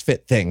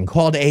CrossFit thing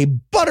called a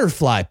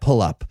butterfly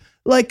pull-up,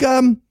 like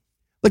the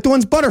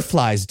ones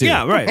butterflies do.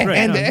 Yeah, right.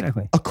 And no,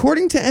 exactly.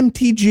 according to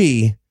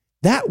MTG,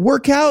 that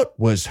workout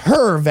was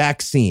her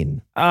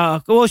vaccine.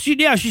 Well,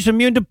 she's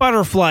immune to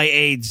butterfly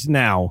AIDS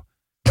now.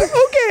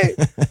 Okay.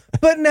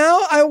 But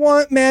now I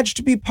want Madge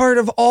to be part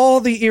of all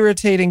the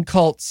irritating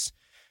cults,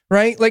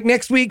 right? Like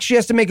next week, she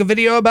has to make a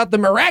video about the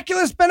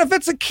miraculous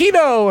benefits of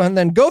keto and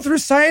then go through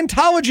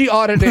Scientology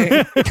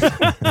auditing.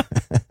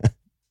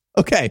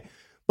 Okay,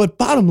 but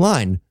bottom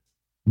line,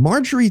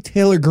 Marjorie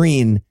Taylor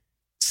Greene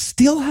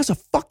still has a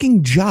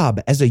fucking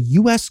job as a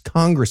U.S.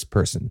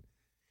 congressperson.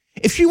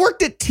 If she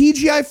worked at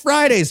TGI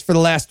Fridays for the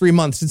last 3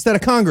 months instead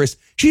of Congress,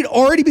 she'd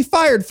already be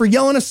fired for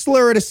yelling a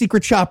slur at a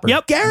secret shopper.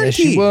 Yep.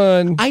 Guaranteed. Yes, she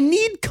would. I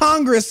need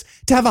Congress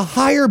to have a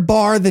higher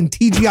bar than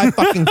TGI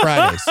fucking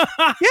Fridays.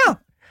 Yeah.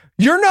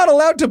 You're not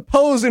allowed to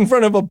pose in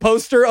front of a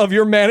poster of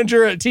your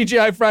manager at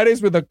TGI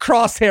Fridays with a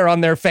crosshair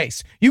on their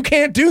face. You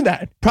can't do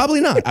that. Probably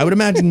not. I would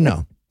imagine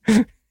no.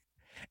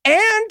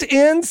 And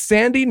in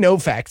Sandy No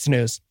Facts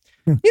news,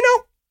 you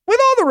know, with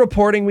all the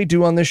reporting we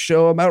do on this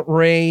show about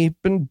rape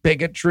and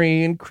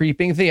bigotry and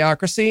creeping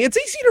theocracy, it's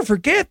easy to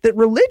forget that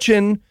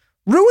religion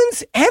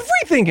ruins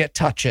everything it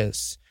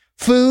touches.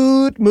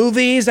 Food,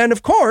 movies, and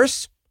of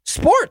course,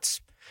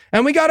 sports.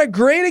 And we got a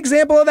great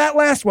example of that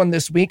last one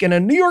this week in a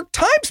New York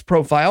Times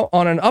profile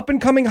on an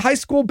up-and-coming high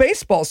school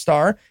baseball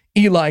star,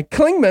 Eli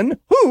Klingman,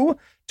 who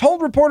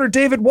told reporter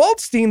David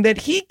Waldstein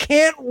that he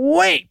can't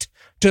wait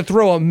to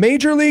throw a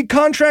major league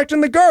contract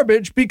in the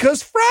garbage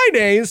because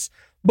Fridays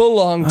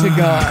belong to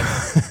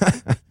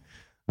God.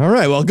 All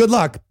right. Well, good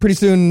luck. Pretty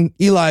soon,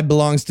 Eli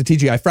belongs to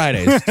TGI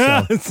Fridays.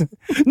 So.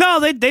 No,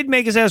 they'd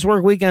make his ass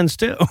work weekends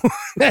too.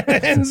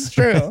 It's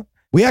true.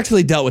 We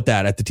actually dealt with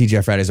that at the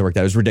TGI Fridays I worked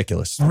at. It was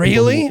ridiculous.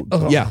 Really?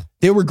 People, yeah.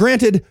 They were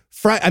granted,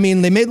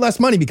 they made less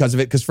money because of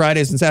it because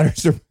Fridays and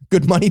Saturdays are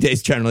good money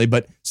days generally,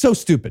 but so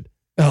stupid.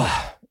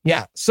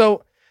 Yeah.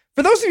 So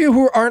for those of you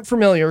who aren't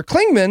familiar,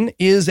 Klingman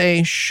is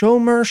a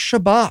Shomer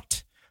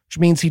Shabbat, which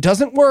means he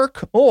doesn't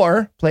work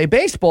or play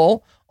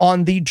baseball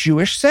on the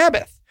Jewish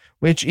Sabbath,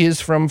 which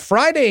is from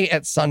Friday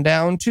at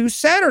sundown to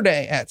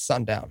Saturday at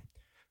sundown.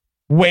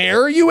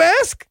 Where, you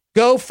ask?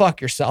 Go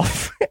fuck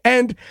yourself.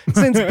 And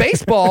since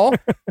baseball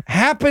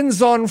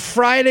happens on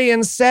Friday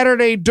and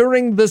Saturday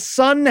during the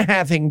sun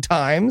having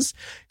times,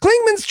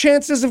 Klingman's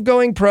chances of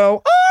going pro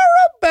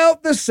are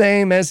about the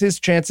same as his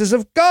chances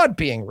of God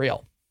being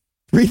real.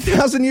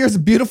 3,000 years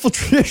of beautiful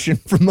tradition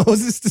from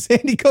Moses to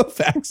Sandy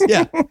Koufax.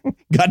 Yeah.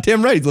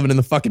 Goddamn right. He's living in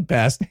the fucking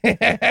past.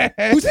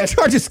 Who's in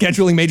charge of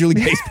scheduling Major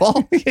League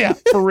Baseball? Yeah,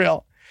 for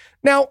real.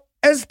 Now,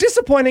 as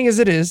disappointing as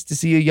it is to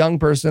see a young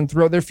person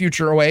throw their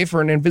future away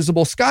for an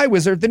invisible sky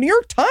wizard, the New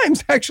York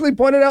Times actually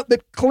pointed out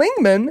that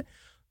Klingman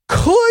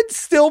could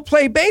still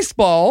play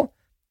baseball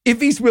if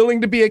he's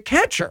willing to be a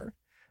catcher.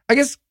 I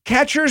guess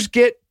catchers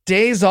get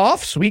days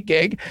off, sweet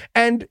gig,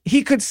 and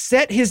he could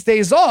set his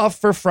days off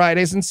for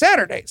Fridays and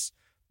Saturdays.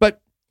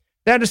 But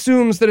that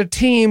assumes that a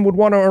team would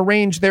want to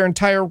arrange their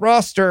entire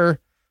roster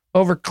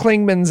over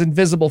Klingman's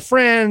invisible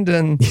friend,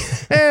 and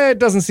it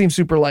doesn't seem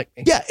super like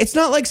me. Yeah, it's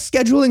not like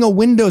scheduling a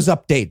Windows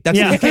update. That's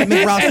you can't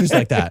make rosters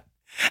like that.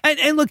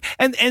 And look,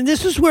 and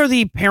this is where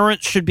the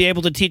parents should be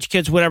able to teach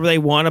kids whatever they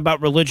want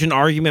about religion.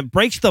 Argument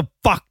breaks the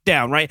fuck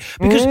down, right?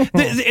 Because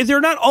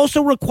they're not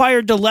also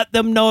required to let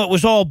them know it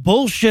was all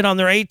bullshit on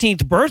their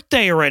 18th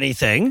birthday or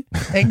anything.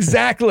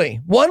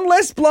 Exactly. One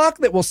less block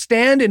that will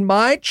stand in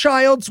my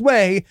child's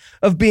way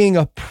of being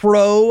a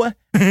pro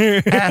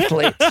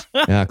athlete.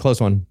 Yeah, close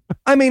one.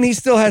 I mean, he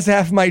still has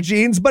half my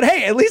genes, but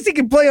hey, at least he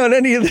can play on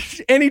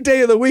any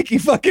day of the week he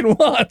fucking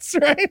wants,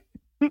 right?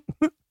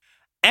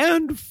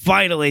 And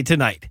finally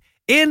tonight,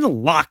 in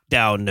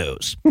lockdown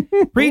news,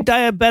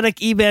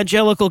 pre-diabetic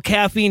evangelical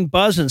caffeine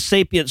buzz and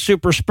sapient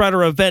super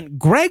spreader event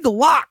Greg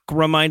Locke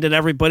reminded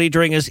everybody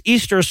during his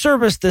Easter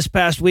service this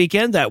past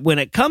weekend that when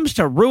it comes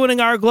to ruining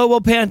our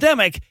global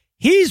pandemic,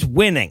 he's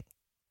winning.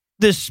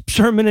 This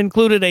sermon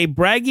included a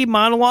braggy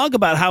monologue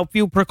about how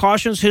few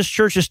precautions his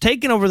church has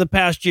taken over the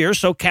past year,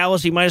 so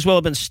callous he might as well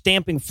have been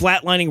stamping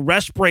flatlining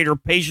respirator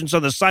patients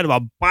on the side of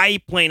a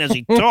biplane as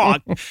he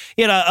talked.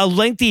 He had a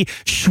lengthy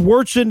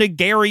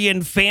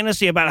Schwarzeneggerian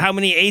fantasy about how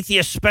many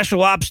atheist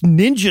special ops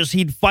ninjas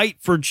he'd fight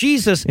for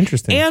Jesus.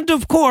 Interesting. And,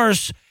 of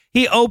course,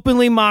 he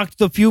openly mocked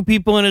the few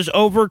people in his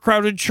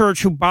overcrowded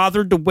church who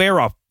bothered to wear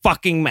a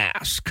fucking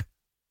mask.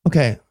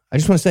 Okay. I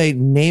just want to say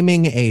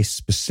naming a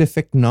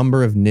specific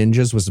number of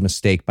ninjas was a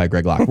mistake by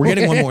Greg Locke. We're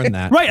getting one more than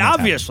that. Right,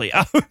 obviously.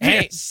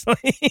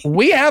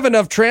 We have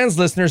enough trans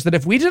listeners that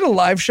if we did a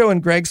live show in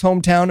Greg's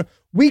hometown,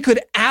 we could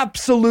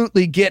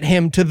absolutely get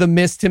him to the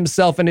mist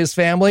himself and his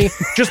family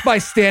just by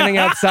standing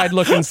outside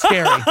looking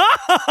scary.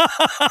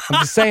 I'm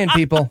just saying,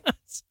 people.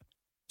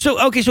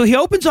 So he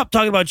opens up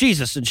talking about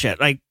Jesus and shit,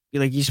 like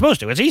he's supposed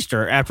to. It's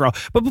Easter, after all.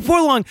 But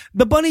before long,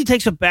 the bunny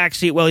takes a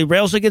backseat while he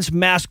rails against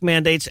mask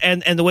mandates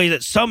and the way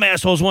that some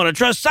assholes want to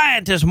trust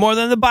scientists more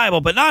than the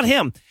Bible, but not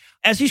him.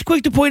 As he's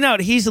quick to point out,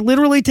 he's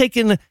literally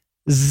taken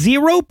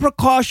zero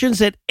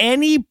precautions at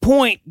any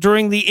point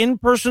during the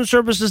in-person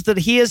services that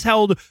he has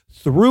held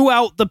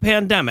throughout the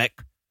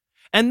pandemic.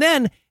 And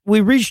then we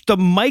reached the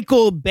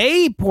Michael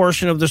Bay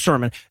portion of the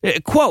sermon.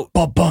 Quote,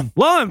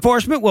 law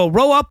enforcement will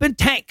roll up in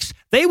tanks.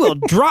 They will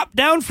drop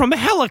down from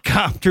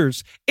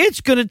helicopters.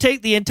 It's going to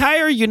take the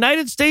entire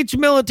United States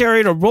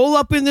military to roll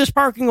up in this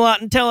parking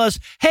lot and tell us,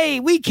 hey,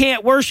 we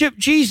can't worship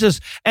Jesus,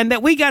 and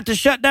that we got to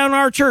shut down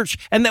our church,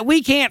 and that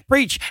we can't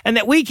preach, and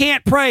that we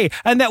can't pray,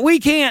 and that we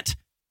can't.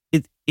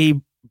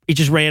 He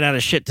just ran out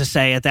of shit to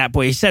say at that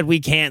point. He said we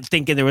can't,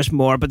 thinking there was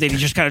more, but then he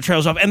just kind of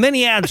trails off. And then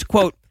he adds,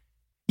 quote,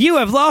 you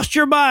have lost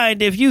your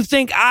mind if you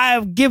think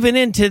I've given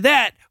in to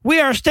that. We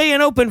are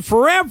staying open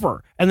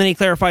forever. And then he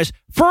clarifies,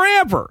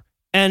 forever,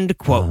 end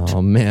quote.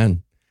 Oh,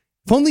 man.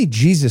 If only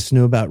Jesus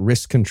knew about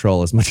risk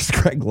control as much as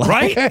Greg Locke.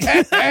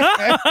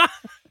 Right?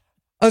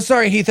 Oh,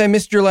 sorry, Heath, I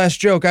missed your last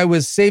joke. I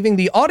was saving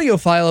the audio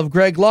file of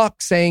Greg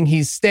Locke saying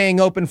he's staying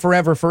open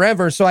forever,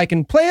 so I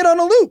can play it on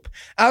a loop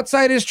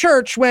outside his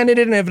church when it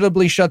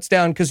inevitably shuts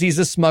down because he's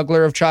a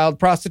smuggler of child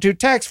prostitute,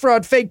 tax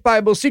fraud, fake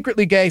Bible,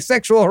 secretly gay,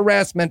 sexual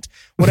harassment,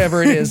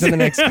 whatever it is in the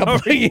next couple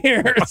of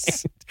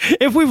years.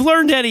 If we've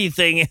learned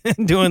anything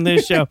in doing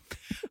this show.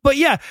 But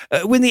yeah,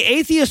 when the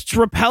atheists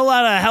rappel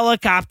out of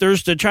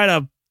helicopters to try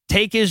to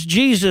take his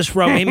Jesus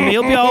from him,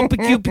 he'll be all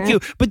pew.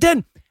 But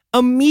then,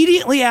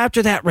 immediately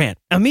after that rant,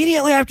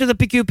 immediately after the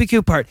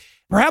PQ part,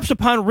 perhaps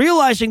upon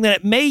realizing that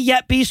it may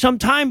yet be some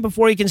time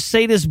before he can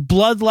sate his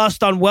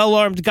bloodlust on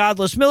well-armed,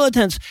 godless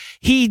militants,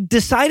 he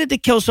decided to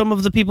kill some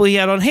of the people he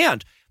had on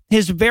hand.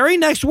 His very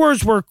next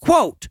words were,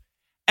 quote,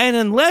 and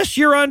unless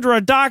you're under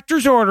a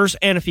doctor's orders,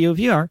 and a few of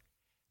you are,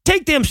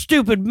 take them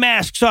stupid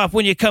masks off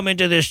when you come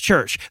into this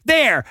church.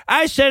 There,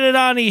 I said it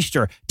on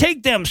Easter.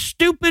 Take them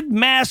stupid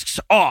masks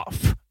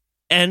off.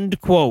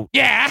 End quote.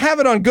 Yeah, I have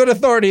it on good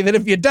authority that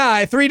if you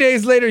die, 3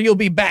 days later, you'll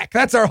be back.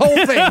 That's our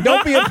whole thing.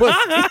 Don't be a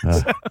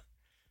pussy.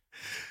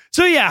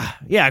 So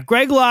yeah,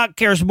 Greg Locke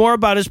cares more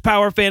about his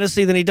power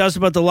fantasy than he does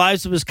about the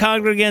lives of his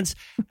congregants.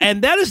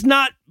 And that is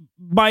not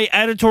my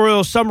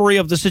editorial summary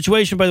of the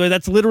situation, by the way.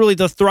 That's literally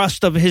the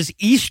thrust of his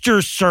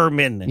Easter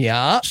sermon.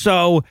 Yeah.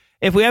 So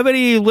if we have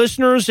any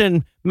listeners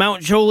in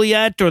Mount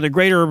Joliet or the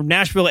greater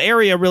Nashville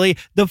area, really,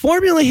 the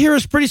formula here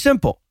is pretty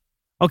simple.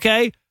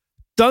 Okay?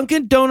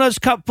 Dunkin' Donuts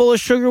cup full of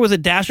sugar with a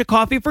dash of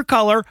coffee for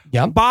color.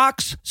 Yep.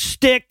 Box,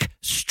 stick,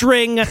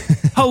 string,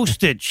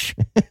 postage.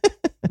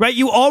 Right?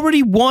 You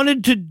already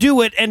wanted to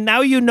do it, and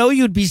now you know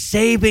you'd be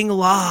saving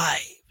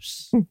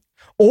lives.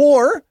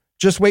 Or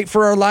just wait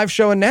for our live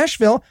show in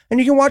Nashville, and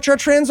you can watch our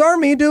trans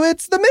army do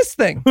It's the Miss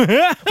thing.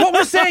 What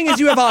we're saying is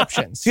you have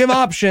options. You have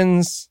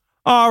options.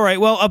 All right.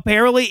 Well,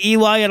 apparently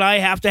Eli and I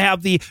have to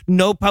have the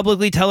no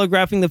publicly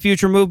telegraphing the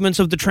future movements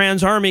of the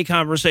trans army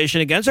conversation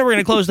again. So we're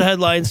going to close the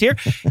headlines here.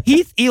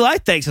 Heath, Eli,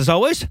 thanks as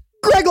always.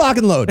 Greg Lock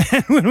and Load.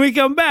 And when we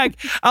come back,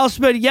 I'll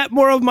spend yet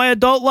more of my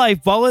adult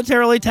life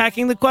voluntarily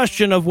tackling the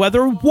question of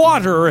whether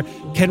water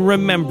can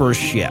remember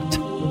shit.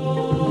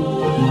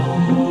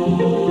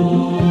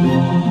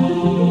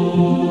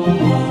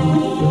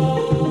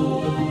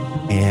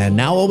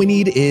 Now all we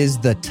need is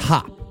the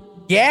top.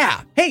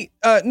 Yeah. Hey,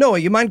 Noah,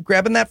 you mind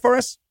grabbing that for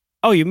us?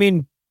 Oh, you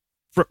mean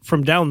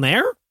from down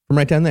there? From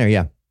right down there,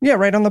 yeah. Yeah,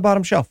 right on the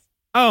bottom shelf.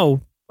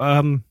 Oh,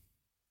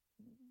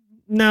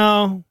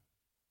 no.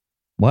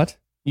 What?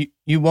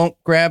 You won't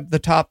grab the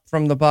top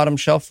from the bottom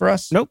shelf for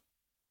us? Nope.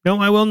 No,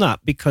 I will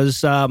not,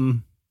 because I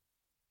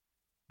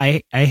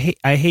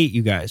hate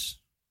you guys.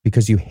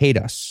 Because you hate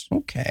us.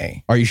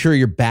 Okay. Are you sure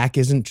your back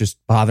isn't just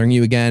bothering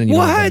you again? And you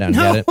don't What? go down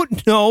and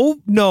get it?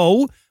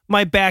 No.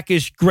 My back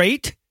is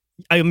great.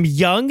 I'm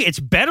young. It's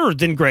better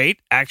than great,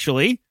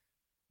 actually.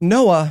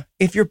 Noah,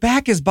 if your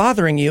back is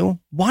bothering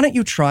you, why don't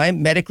you try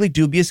medically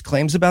dubious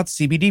claims about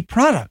CBD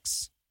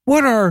products?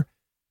 What are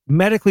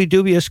medically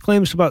dubious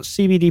claims about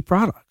CBD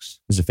products?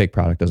 This is a fake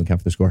product, doesn't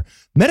count for the score.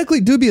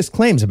 Medically dubious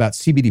claims about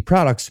CBD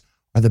products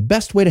are the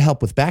best way to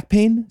help with back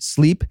pain,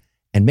 sleep,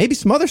 and maybe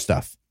some other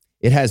stuff.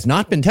 It has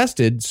not been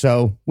tested,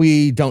 so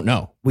we don't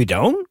know. We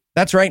don't?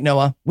 That's right,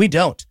 Noah. We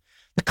don't.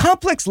 The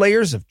complex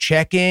layers of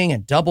checking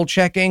and double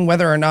checking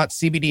whether or not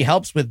CBD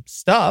helps with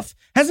stuff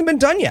hasn't been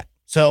done yet.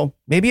 So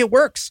maybe it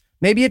works,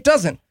 maybe it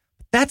doesn't.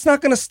 But that's not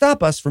going to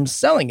stop us from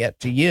selling it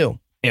to you.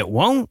 It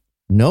won't?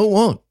 No, it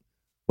won't.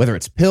 Whether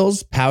it's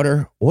pills,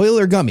 powder, oil,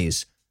 or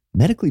gummies,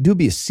 medically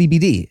dubious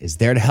CBD is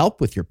there to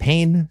help with your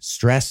pain,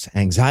 stress,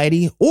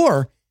 anxiety,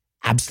 or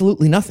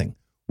absolutely nothing.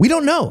 We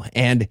don't know,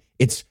 and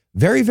it's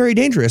very, very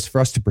dangerous for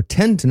us to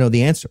pretend to know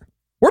the answer.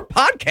 We're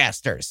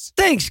podcasters.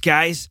 Thanks,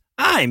 guys.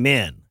 I'm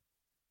in.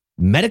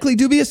 Medically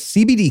dubious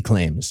CBD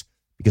claims,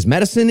 because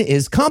medicine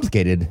is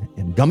complicated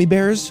and gummy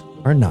bears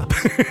are not.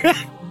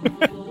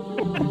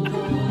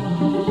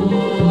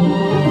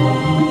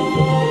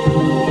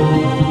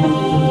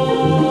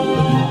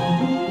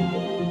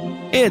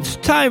 It's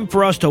time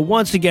for us to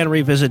once again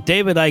revisit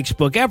David Icke's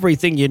book,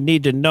 Everything You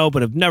Need to Know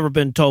But Have Never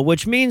Been Told,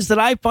 which means that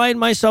I find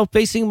myself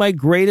facing my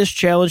greatest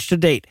challenge to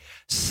date,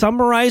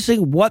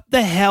 summarizing what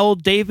the hell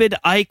David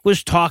Icke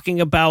was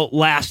talking about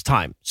last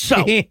time.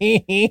 So,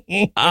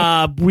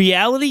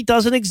 reality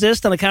doesn't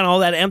exist on account of all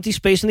that empty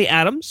space in the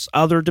atoms.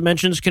 Other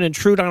dimensions can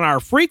intrude on our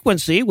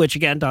frequency, which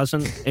again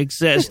doesn't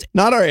exist.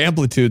 Not our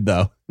amplitude,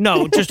 though.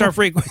 No, just our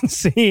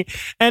frequency.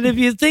 And if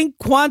you think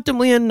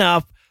quantumly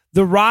enough,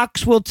 the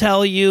rocks will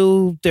tell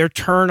you their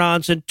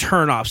turn-ons and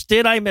turn-offs.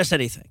 Did I miss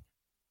anything?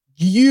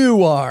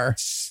 You are.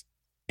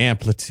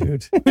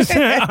 Amplitude. All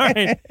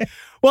right.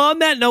 Well, on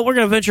that note, we're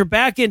going to venture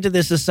back into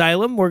this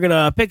asylum. We're going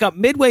to pick up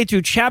midway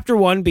through chapter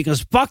 1 because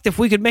fucked if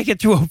we could make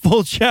it through a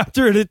full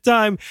chapter at a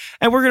time.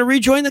 And we're going to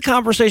rejoin the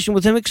conversation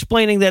with him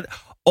explaining that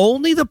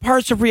only the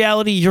parts of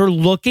reality you're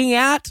looking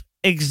at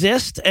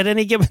exist at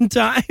any given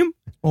time.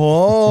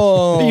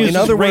 Oh, in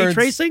other ray words,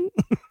 tracing.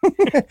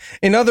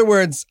 in other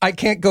words, I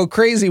can't go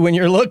crazy when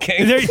you're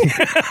looking.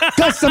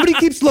 Guys, somebody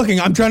keeps looking.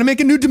 I'm trying to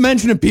make a new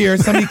dimension appear.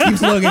 Somebody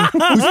keeps looking.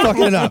 Who's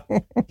fucking it up?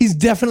 He's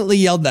definitely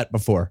yelled that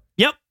before.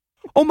 Yep.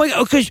 Oh my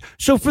God. Okay.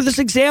 So for this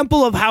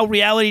example of how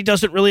reality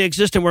doesn't really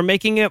exist and we're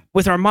making it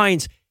with our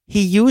minds,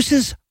 he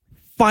uses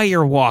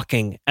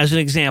firewalking as an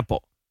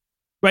example,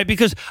 right?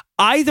 Because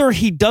either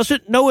he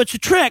doesn't know it's a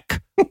trick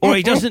or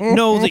he doesn't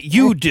know that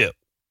you do.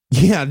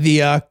 Yeah,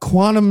 the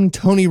quantum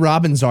Tony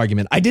Robbins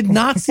argument. I did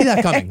not see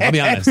that coming, I'll be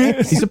honest.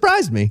 He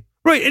surprised me.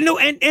 Right. And no,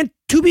 and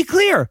to be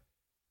clear,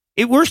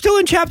 we're still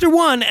in chapter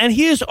 1, and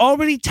he is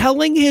already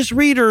telling his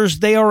readers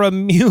they are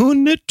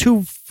immune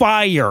to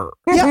fire.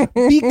 Yeah,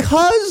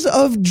 because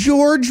of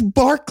George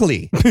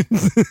Barkley.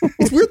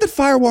 It's weird that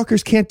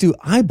firewalkers can't do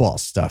eyeball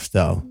stuff,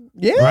 though.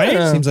 Yeah.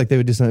 Right? Seems like they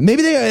would do something.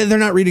 Maybe they're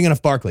not reading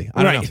enough Barkley.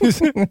 I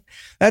don't know.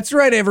 That's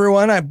right,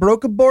 everyone. I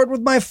broke a board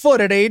with my foot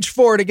at age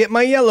 4 to get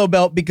my yellow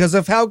belt because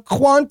of how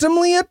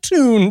quantumly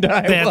attuned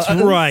I was.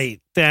 That's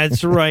right.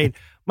 That's right.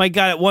 My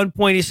God, at one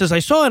point he says, I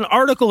saw an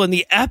article in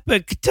the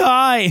Epic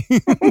Times.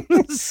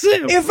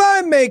 If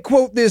I may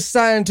quote this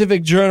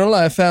scientific journal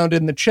I found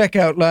in the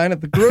checkout line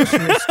at the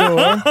grocery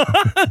store.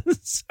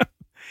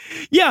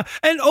 Yeah,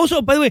 and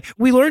also, by the way,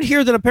 we learned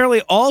here that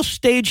apparently all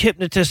stage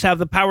hypnotists have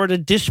the power to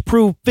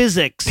disprove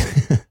physics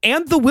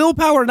and the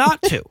willpower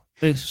not to.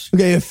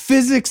 Okay, if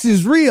physics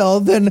is real,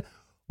 then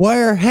why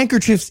are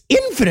handkerchiefs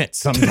infinite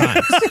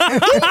sometimes?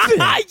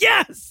 Infinite.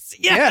 Yes.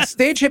 Yeah,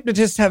 stage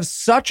hypnotists have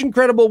such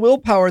incredible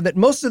willpower that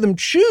most of them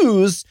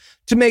choose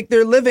to make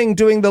their living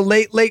doing the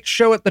late, late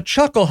show at the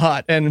Chuckle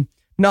Hut and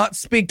not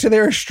speak to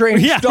their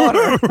estranged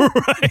daughter.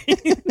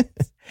 Right.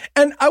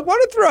 And I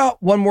want to throw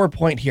out one more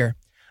point here.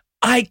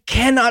 I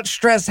cannot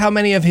stress how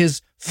many of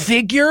his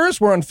figures,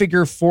 we're on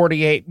figure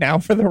 48 now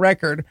for the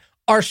record,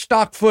 are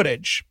stock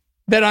footage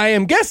that I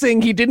am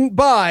guessing he didn't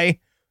buy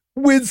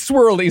with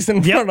swirlies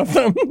in front of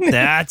them.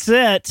 That's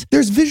it.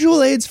 There's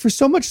visual aids for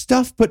so much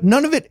stuff, but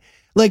none of it,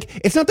 like,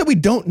 it's not that we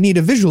don't need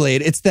a visual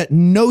aid, it's that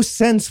no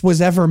sense was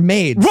ever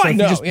made. Right. So if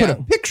you just put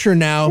a picture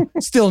now,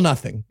 still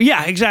nothing.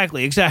 Yeah,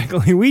 exactly.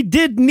 We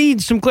did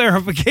need some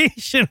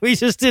clarification. We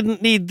just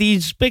didn't need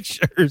these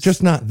pictures.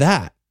 Just not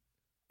that.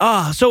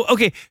 So,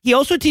 okay. He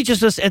also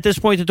teaches us at this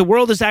point that the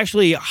world is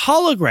actually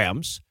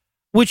holograms,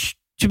 which,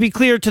 to be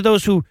clear to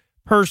those who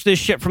purge this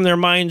shit from their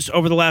minds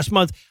over the last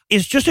month,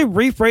 is just a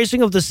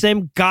rephrasing of the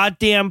same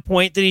goddamn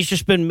point that he's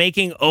just been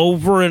making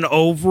over and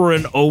over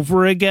and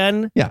over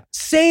again. Yeah.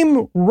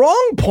 Same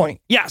wrong point.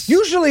 Yes.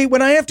 Usually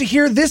when I have to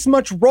hear this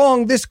much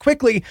wrong this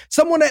quickly,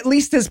 someone at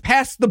least has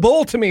passed the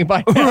bowl to me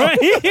by now.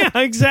 Right? Yeah,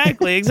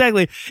 exactly.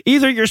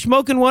 Either you're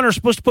smoking one or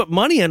supposed to put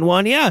money in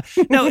one. Yeah.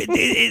 No,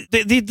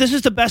 this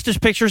is the best his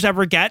pictures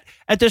ever get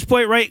at this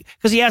point, right?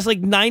 Because he has like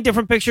 9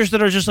 different pictures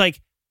that are just like,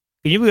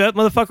 can you believe that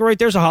motherfucker right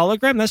there's a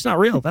hologram? That's not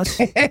real. That's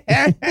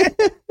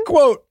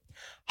Quote,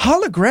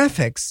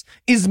 holographics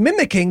is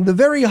mimicking the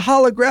very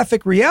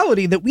holographic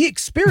reality that we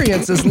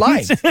experience as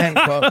life, end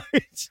quote.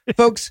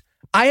 Folks,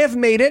 I have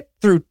made it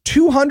through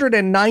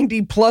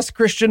 290 plus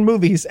Christian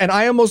movies, and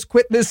I almost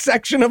quit this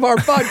section of our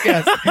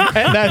podcast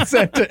at that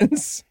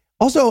sentence.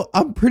 Also,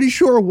 I'm pretty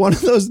sure one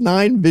of those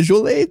 9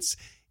 visual aids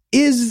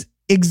is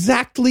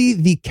exactly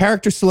the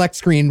character select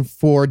screen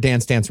for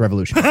Dance Dance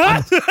Revolution.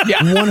 I'm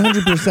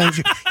 100%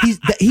 sure.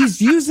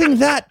 He's using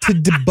that to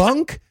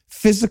debunk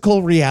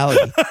physical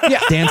reality.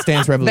 Yeah. Dance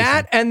Dance Revolution.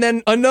 That, and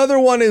then another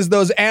one is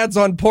those ads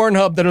on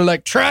Pornhub that are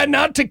like, try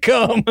not to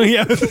come.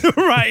 yeah,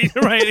 right.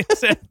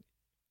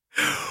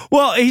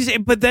 Well,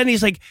 but then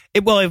he's like,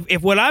 well,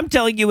 if what I'm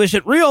telling you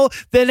isn't real,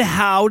 then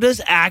how does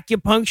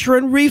acupuncture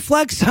and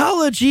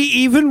reflexology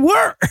even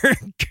work?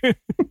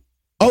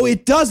 Oh,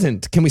 it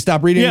doesn't. Can we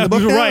stop reading the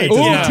book now? right. Oh,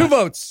 Yeah. 2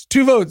 votes.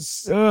 2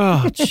 votes.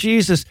 Oh,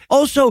 Jesus.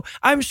 Also,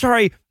 I'm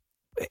sorry.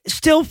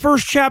 Still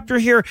first chapter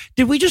here.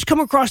 Did we just come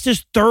across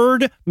this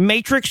third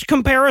Matrix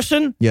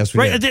comparison? Yes,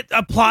 we did. That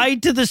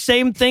applied to the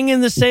same thing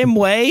in the same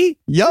way?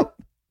 Yep.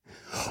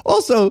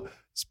 Also,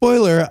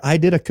 spoiler, I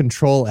did a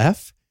Control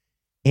F,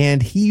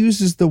 and he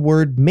uses the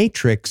word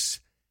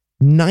Matrix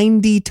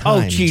 90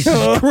 times. Oh,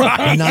 Jesus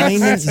Christ. 90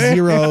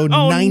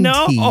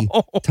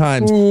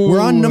 times.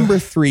 We're on number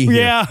 3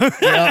 here.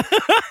 Yeah.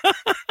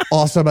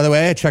 Also, by the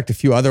way, I checked a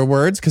few other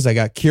words because I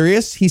got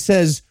curious. He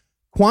says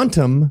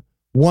quantum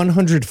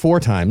 104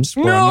 times.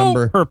 We're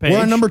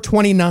on number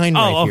 29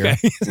 right here.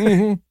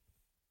 Mhm.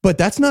 But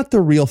that's not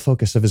the real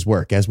focus of his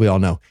work, as we all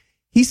know.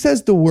 He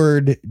says the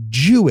word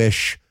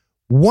Jewish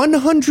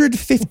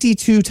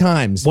 152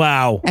 times.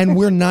 Wow. And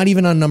we're not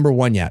even on number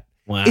 1 yet.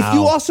 Wow. If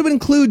you also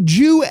include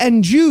Jew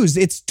and Jews,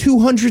 it's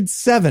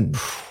 207.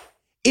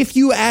 If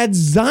you add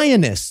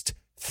Zionist,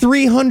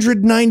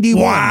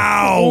 391.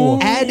 Wow.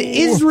 Add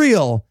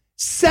Israel,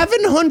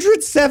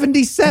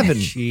 777.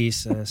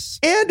 Jesus.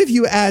 And if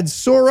you add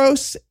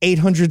Soros,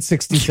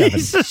 867.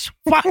 Jesus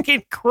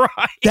fucking Christ.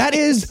 That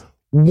is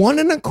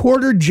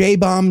 1.25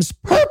 J-bombs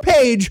per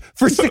page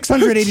for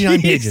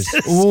 689 pages.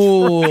 Jesus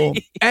Ooh.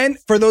 Christ. And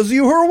for those of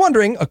you who are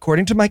wondering,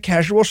 according to my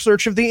casual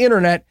search of the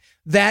internet,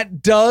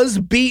 that does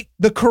beat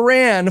the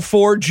Quran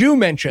for Jew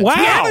mentions. Wow.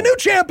 We have a new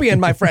champion,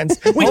 my friends.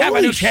 We have a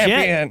Holy new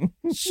champion.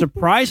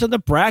 Surprise on the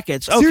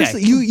brackets. Okay.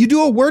 Seriously, you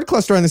do a word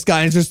cluster on this guy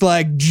and it's just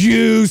like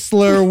Jew,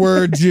 slur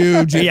word,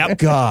 Jew. Yep.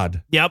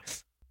 God. Yep.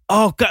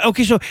 Oh, God.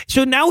 Okay. So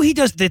now he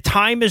does the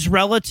time is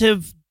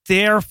relative,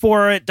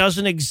 therefore it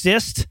doesn't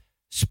exist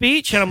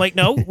speech. And I'm like,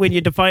 no, when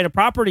you define a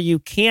property, you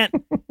can't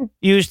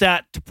use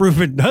that to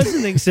prove it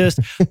doesn't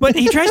exist. But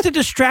he tries to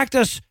distract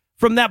us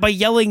from that by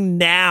yelling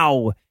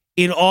now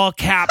in all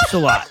caps a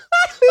lot.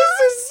 This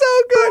is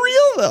so good. For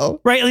real,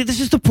 though. Right? Like, this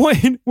is the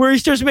point where he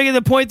starts making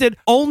the point that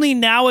only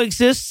now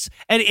exists.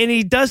 And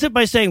he does it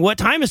by saying, what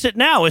time is it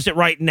now? Is it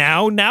right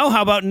now? Now?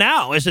 How about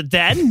now? Is it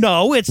then?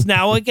 No, it's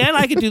now again.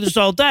 I could do this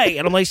all day.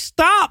 And I'm like,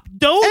 stop.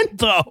 Don't,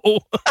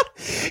 though.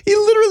 He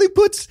literally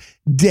puts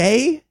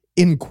day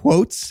in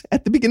quotes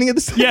at the beginning of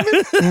the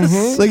segment.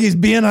 Yeah. Like he's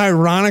being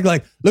ironic,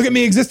 like, look at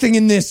me existing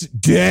in this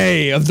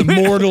day of the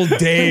mortal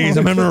days.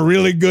 I'm having a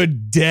really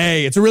good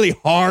day. It's a really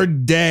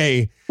hard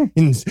day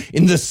in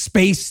the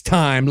space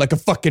time, like a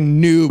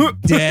fucking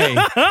noob day.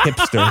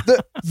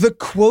 Hipster. The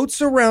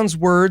quotes around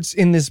words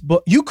in this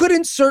book, you could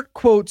insert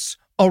quotes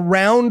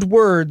around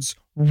words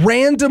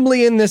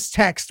randomly in this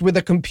text with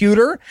a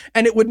computer,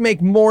 and it would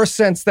make more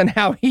sense than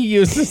how he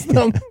uses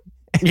them.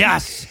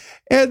 Yes.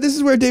 And this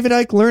is where David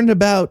Icke learned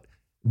about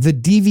the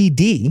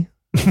DVD,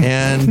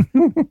 and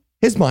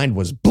his mind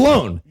was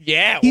blown.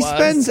 Yeah, He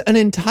spends an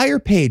entire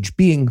page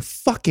being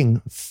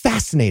fucking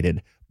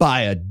fascinated by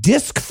a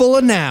disc full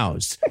of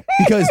nows,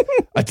 because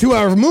a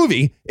 2-hour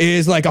movie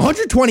is like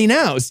 120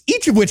 nows,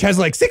 each of which has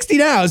like 60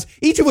 nows,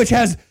 each of which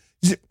has...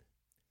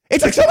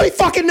 It's like so many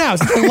fucking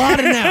nows. It's a lot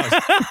of nows.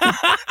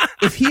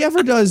 If he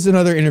ever does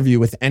another interview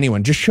with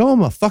anyone, just show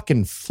him a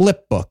fucking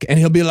flip book and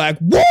he'll be like,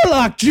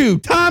 Warlock Jew,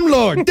 Time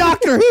Lord,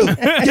 Doctor Who,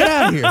 get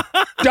out of here.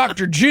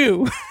 Dr.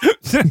 Jew.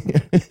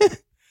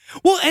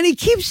 Well, and he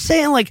keeps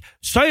saying, like,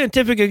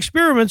 scientific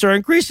experiments are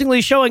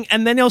increasingly showing,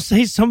 and then he'll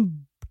say some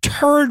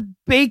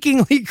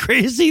turd-bakingly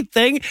crazy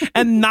thing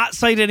and not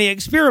cite any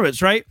experiments,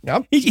 right?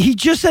 Yep. He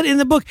just said in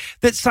the book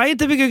that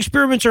scientific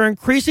experiments are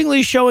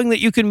increasingly showing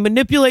that you can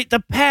manipulate the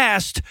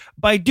past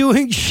by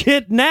doing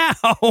shit now.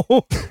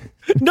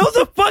 No,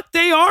 the fuck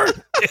they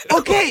aren't.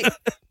 Okay,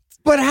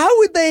 but how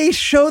would they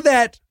show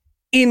that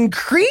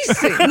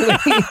increasingly.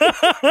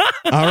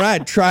 All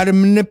right, try to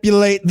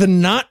manipulate the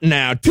not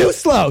now. Too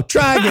slow.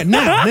 Try again.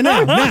 Now.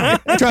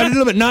 Try to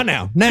do it. Not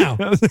now. Now.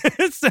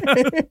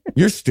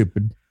 You're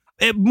stupid.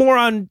 More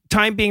on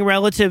time being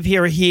relative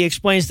here, he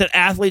explains that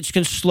athletes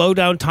can slow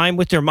down time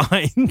with their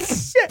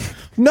minds.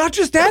 Not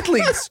just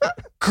athletes,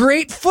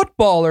 great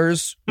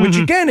footballers, which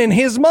again, in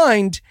his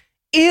mind,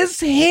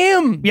 is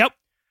him. Yep.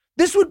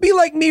 This would be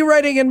like me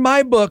writing in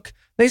my book,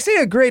 they say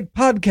a great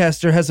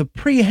podcaster has a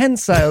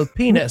prehensile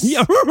penis.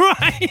 Yeah,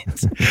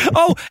 right.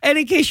 Oh, and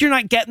in case you're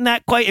not getting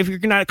that quite, if you're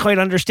not quite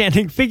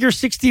understanding, figure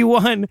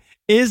 61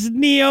 is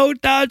Neo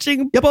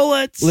dodging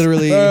bullets.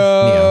 Literally.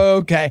 Neo.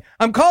 Okay.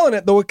 I'm calling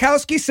it. The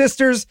Wachowski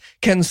sisters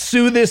can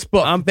sue this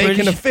book. They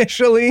can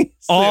officially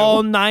sue.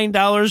 All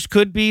 $9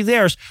 could be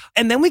theirs.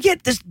 And then we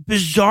get this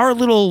bizarre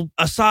little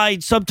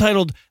aside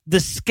subtitled The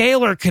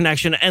Scalar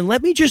Connection. And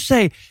let me just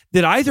say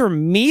that either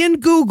me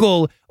and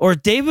Google or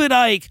David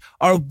Icke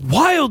are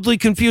wildly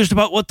confused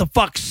about what the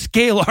fuck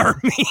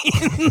scalar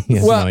means. He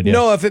has no idea.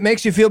 No, if it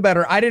makes you feel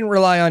better, I didn't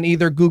rely on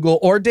either Google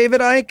or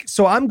David Icke,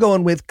 so I'm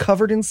going with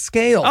covered in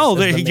scales. Oh, as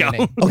there the you go.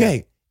 meaning.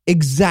 Okay,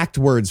 exact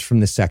words from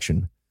this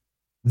section.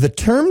 The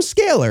term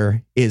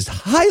scalar is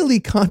highly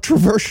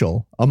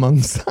controversial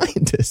among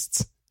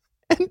scientists.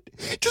 And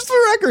just for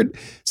the record,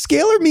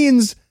 scalar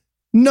means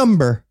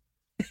number.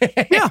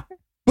 Yeah.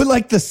 But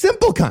like the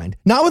simple kind,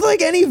 not with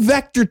like any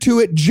vector to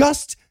it,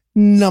 just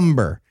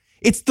number.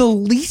 It's the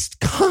least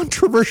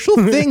controversial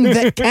thing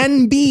that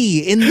can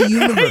be in the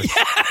universe.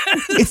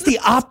 Yes. It's the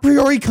a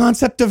priori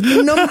concept of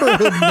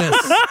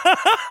numberhoodness.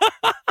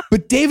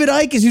 But David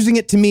Icke is using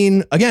it to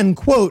mean, again,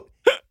 quote,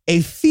 a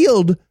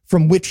field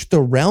from which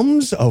the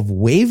realms of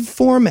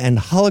waveform and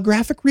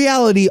holographic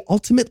reality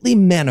ultimately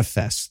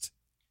manifest.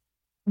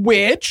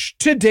 Which,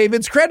 to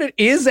David's credit,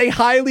 is a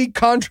highly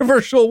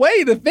controversial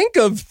way to think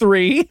of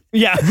three.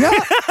 Yeah.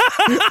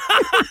 Yeah.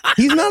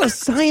 He's not a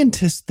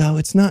scientist, though.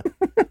 It's not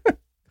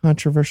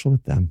controversial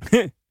with them.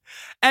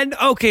 And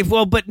okay,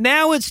 well, but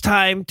now it's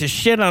time to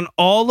shit on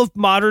all of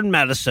modern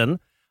medicine.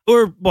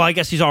 Or, well, I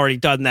guess he's already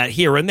done that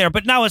here and there,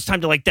 but now it's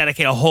time to like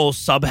dedicate a whole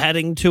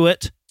subheading to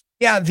it.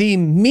 Yeah, the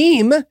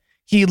meme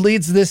he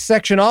leads this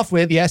section off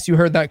with, yes, you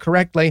heard that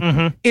correctly,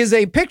 is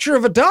a picture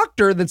of a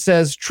doctor that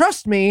says,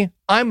 "Trust me,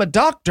 I'm a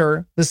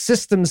doctor. The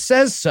system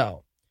says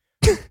so."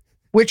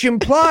 Which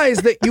implies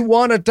that you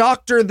want a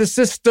doctor the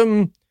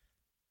system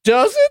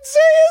doesn't say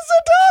is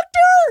a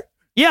doctor.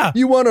 Yeah.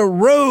 You want a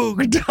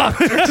rogue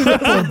doctor.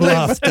 Triple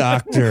bluff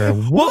doctor.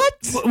 What?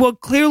 Well,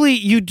 clearly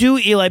you do,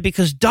 Eli,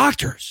 because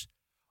doctors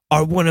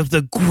are one of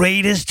the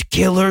greatest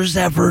killers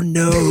ever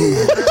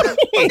known.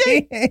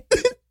 Okay.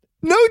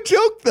 No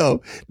joke,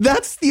 though.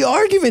 That's the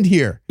argument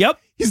here. Yep.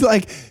 He's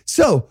like,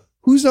 so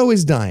who's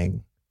always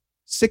dying?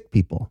 Sick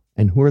people.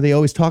 And who are they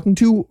always talking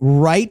to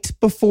right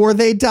before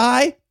they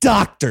die?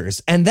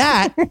 Doctors. And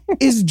that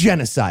is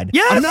genocide.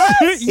 Yes! I'm not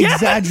Yes!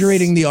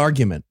 exaggerating the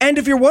argument. And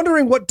if you're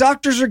wondering what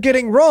doctors are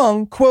getting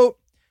wrong, quote,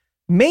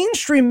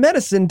 mainstream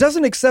medicine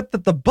doesn't accept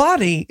that the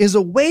body is a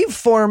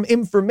waveform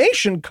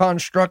information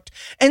construct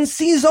and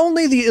sees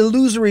only the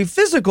illusory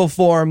physical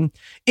form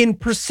in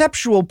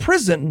perceptual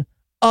prison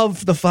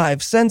of the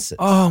five senses.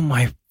 Oh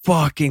my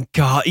fucking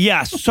God.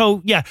 Yes.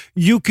 So yeah,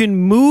 you can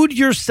mood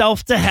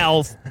yourself to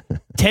health.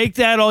 Take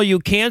that, all you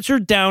cancer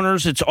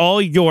downers. It's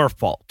all your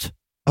fault.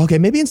 Okay,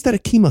 maybe instead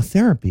of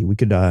chemotherapy, we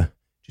could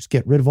just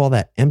get rid of all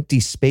that empty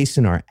space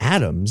in our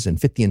atoms and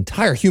fit the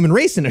entire human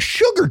race in a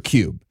sugar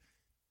cube.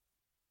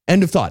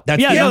 End of thought.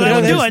 That's Yeah, the no, end that of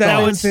would this do it. thought.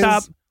 That would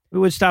stop. We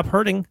would stop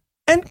hurting.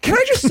 And can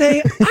I just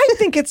say, I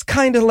think it's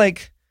kind of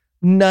like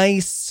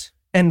nice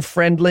and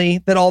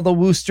friendly that all the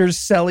Woosters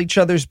sell each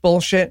other's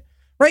bullshit.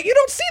 Right? You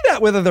don't see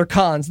that with other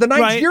cons. The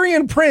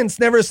Nigerian prince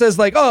never says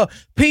like, "Oh,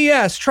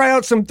 P.S. Try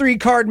out some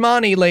 3-card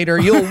money later.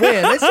 You'll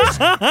win." It's just,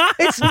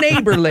 it's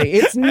neighborly.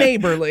 It's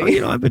neighborly. Well,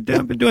 you know, I've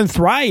been doing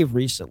Thrive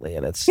recently,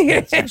 and it's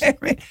actually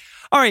great.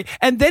 All right,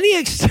 and then he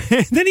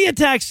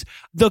attacks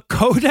the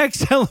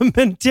Codex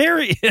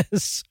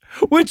Alimentarius,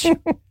 which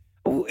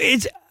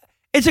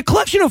it's a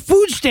collection of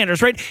food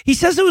standards, right? He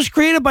says it was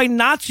created by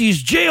Nazis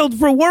jailed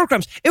for war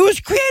crimes. It was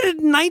created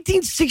in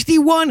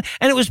 1961,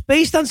 and it was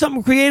based on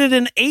something created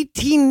in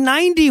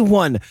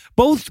 1891.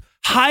 Both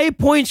high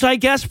points, I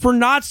guess, for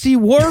Nazi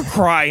war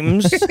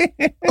crimes.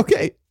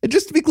 Okay,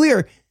 just to be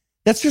clear,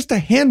 that's just a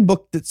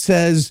handbook that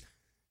says,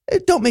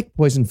 don't make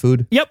poison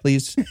food,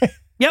 please.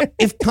 Yep.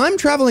 If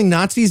time-traveling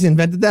Nazis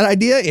invented that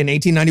idea in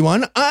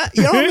 1891, I'm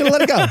going to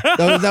let it go.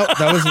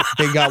 That was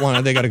they got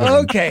one. They got to go.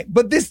 Okay,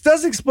 but this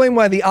does explain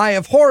why the Eye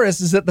of Horus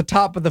is at the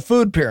top of the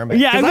food pyramid.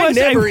 Yeah, I was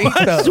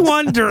those.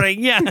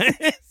 wondering. Yeah.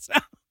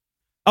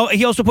 Oh,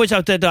 he also points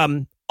out that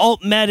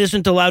alt med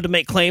isn't allowed to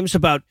make claims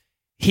about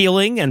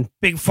healing, and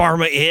Big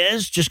Pharma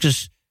is, just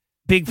because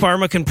Big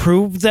Pharma can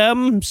prove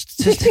them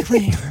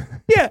statistically.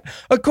 Yeah,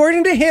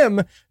 according to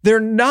him,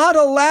 they're not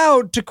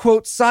allowed to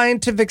quote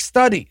scientific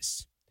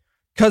studies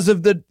because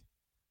of the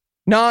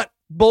not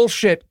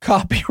bullshit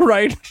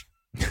copyright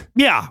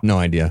Yeah. No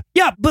idea.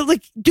 Yeah, but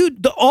like,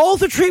 dude, all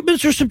the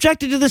treatments are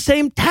subjected to the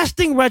same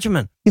testing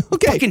regimen.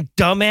 Okay. Fucking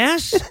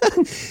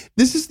dumbass.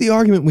 This is the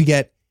argument we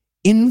get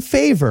in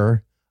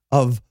favor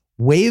of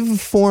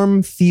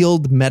waveform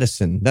field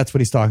medicine. That's what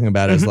he's talking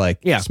about as like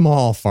Yeah.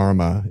 small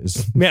pharma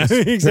is Yeah,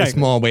 exactly.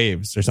 small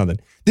waves or something.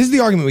 This is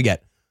the argument we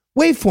get.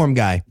 Waveform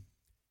guy.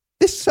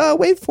 This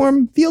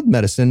waveform field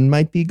medicine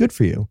might be good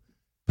for you.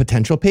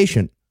 Potential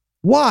patient.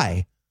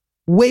 Why?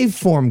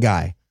 Waveform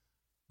guy.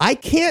 I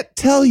can't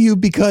tell you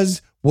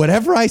because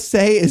whatever I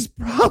say is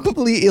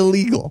probably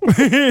illegal.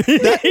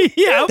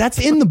 Yeah. That's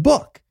in the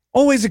book.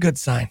 Always a good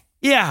sign.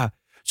 Yeah.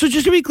 So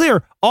just to be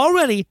clear,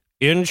 already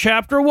in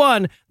chapter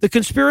 1, the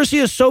conspiracy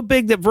is so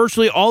big that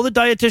virtually all the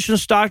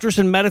dietitians, doctors,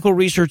 and medical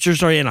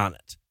researchers are in on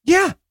it.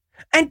 Yeah.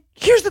 And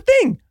here's the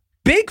thing.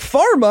 Big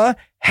Pharma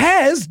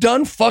has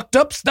done fucked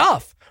up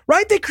stuff,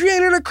 right? They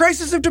created a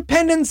crisis of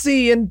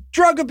dependency and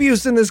drug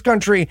abuse in this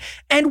country.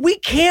 And we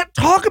can't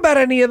talk about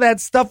any of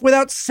that stuff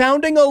without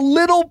sounding a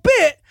little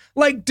bit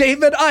like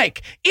David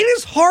Icke. It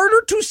is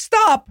harder to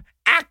stop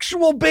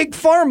actual Big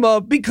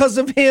Pharma because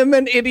of him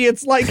and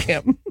idiots like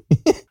him.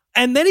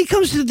 And then he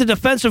comes to the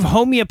defense of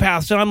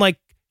homeopaths, and I'm like,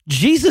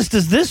 Jesus,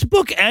 does this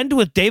book end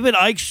with David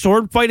Icke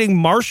sword fighting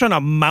Marsh on a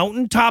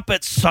mountaintop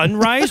at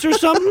sunrise or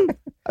something?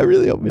 I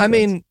really hope it does. I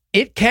mean,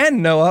 it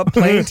can, Noah.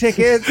 Plane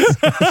tickets,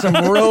 some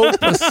rope,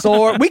 a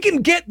sword. We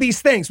can get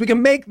these things. We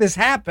can make this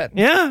happen.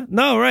 Yeah,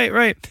 no,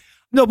 right.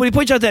 No, but he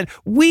points out that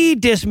we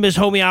dismiss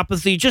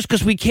homeopathy just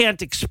because we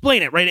can't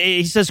explain it, right?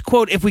 He says,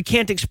 quote, if we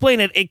can't explain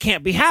it, it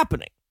can't be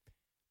happening.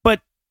 But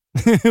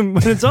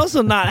it's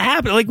also not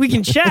happening. Like, we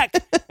can check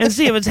and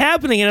see if it's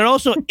happening, and it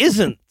also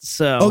isn't.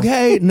 So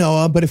Okay,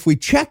 Noah, but if we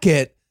check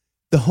it,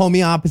 the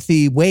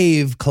homeopathy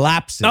wave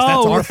collapses.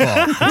 Oh. That's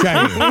our fault.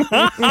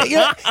 Okay. You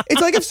know,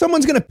 it's like if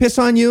someone's going to piss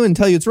on you and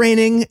tell you it's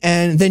raining,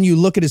 and then you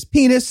look at his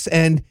penis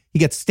and he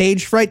gets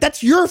stage fright.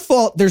 That's your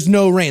fault. There's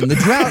no rain. The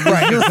drought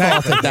is your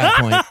fault at that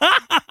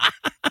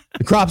point.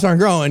 The crops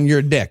aren't growing. You're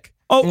a dick.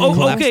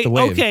 Collapse the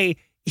wave. Okay,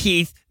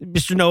 Heath,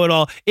 Mr.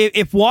 Know-It-All.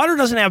 If water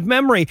doesn't have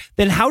memory,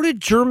 then how did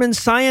German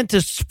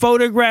scientists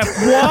photograph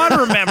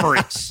water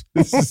memories?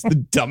 This is the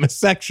dumbest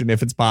section,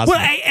 if it's possible.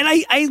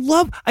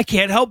 Well, I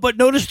can't help but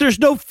notice there's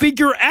no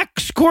figure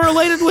X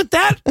correlated with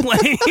that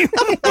claim.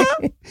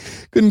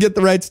 Couldn't get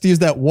the rights to use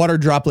that water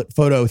droplet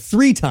photo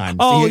 3 times.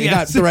 Oh, you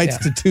got yes. the rights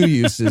to 2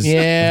 uses of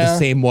the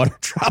same water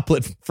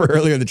droplet for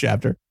earlier in the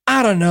chapter.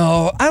 I don't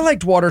know. I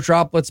liked water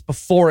droplets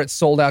before it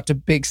sold out to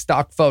big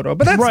stock photo,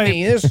 but that's Right.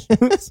 me.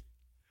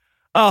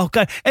 Oh,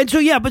 God. And so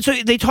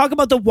they talk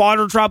about the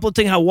water droplet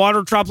thing, how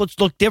water droplets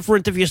look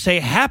different if you say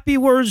happy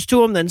words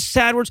to them than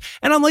sad words.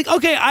 And I'm like,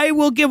 okay, I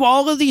will give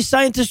all of these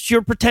scientists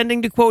you're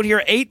pretending to quote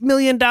here $8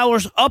 million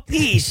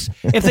apiece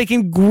if they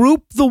can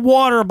group the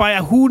water by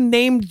who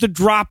named the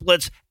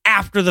droplets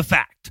after the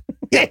fact.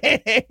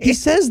 He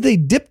says they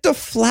dipped a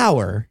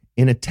flower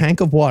in a tank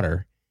of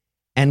water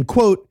and,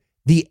 quote,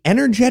 the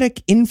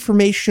energetic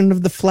information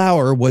of the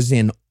flower was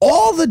in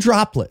all the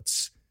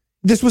droplets.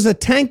 This was a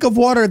tank of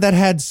water that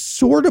had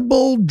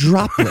sortable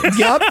droplets.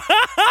 Yep.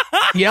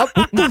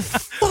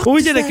 Well,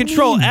 we did a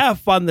control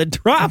F on the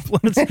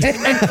droplets.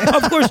 And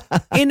of course,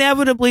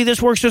 inevitably,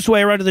 this works its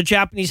way around to the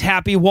Japanese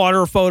happy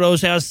water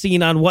photos as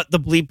seen on What the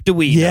Bleep Do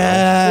We Know?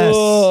 Yes.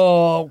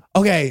 Oh.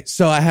 Okay,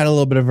 so I had a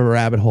little bit of a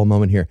rabbit hole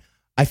moment here.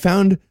 I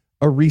found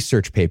a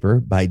research paper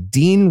by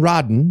Dean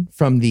Rodden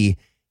from the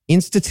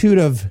Institute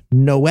of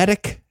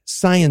Noetic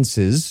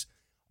Sciences,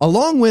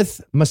 along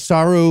with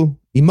Masaru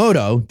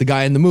Emoto, the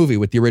guy in the movie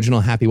with the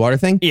original Happy Water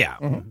thing. Yeah.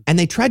 And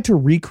they tried to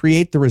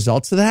recreate the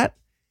results of that.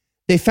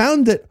 They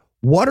found that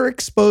water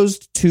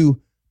exposed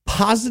to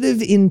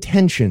positive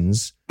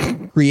intentions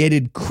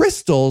created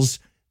crystals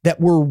that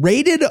were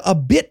rated a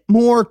bit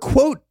more,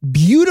 quote,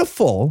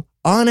 beautiful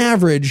on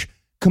average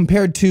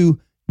compared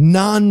to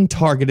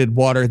non-targeted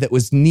water that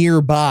was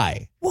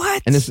nearby.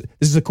 What? And this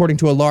is according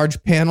to a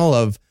large panel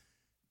of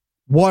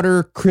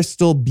water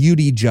crystal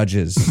beauty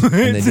judges.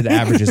 And they did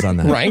averages on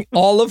that. Right.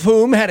 All of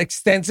whom had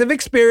extensive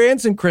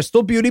experience in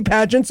crystal beauty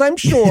pageants, I'm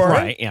sure.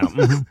 Right, yeah.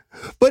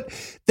 But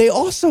they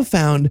also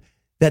found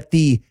that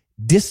the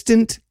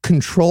distant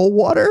control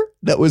water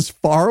that was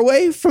far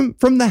away from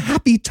the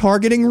happy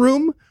targeting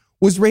room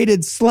was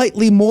rated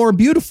slightly more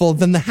beautiful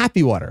than the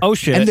happy water. Oh,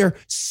 shit. And they're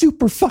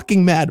super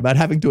fucking mad about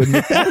having to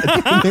admit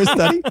that in their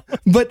study.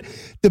 But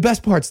the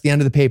best part's the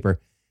end of the paper.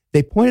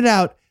 They pointed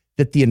out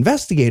that the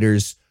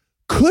investigators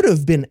could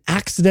have been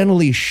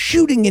accidentally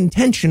shooting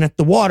intention at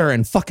the water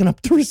and fucking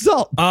up the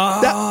result.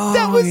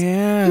 That was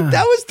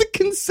the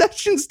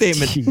concession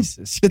statement.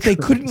 Jesus that they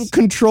couldn't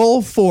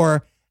control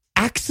for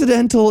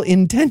accidental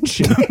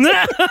intention.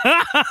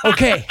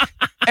 Okay,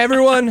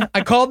 everyone,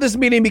 I called this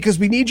meeting because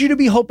we need you to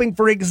be hoping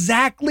for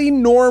exactly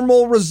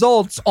normal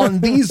results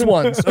on these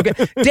ones.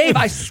 Okay, Dave,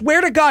 I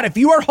swear to God, if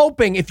you are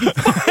hoping, if you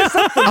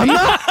I'm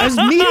not as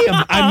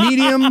medium. I'm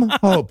medium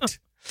hoped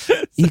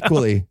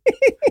equally.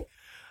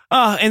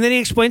 And then he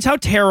explains how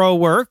tarot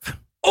work.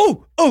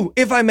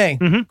 if I may,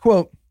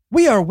 quote,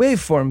 we are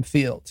waveform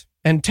field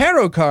and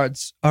tarot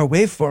cards are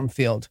waveform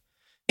field.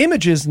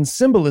 Images and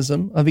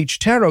symbolism of each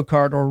tarot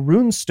card or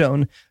rune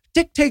stone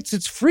dictates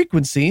its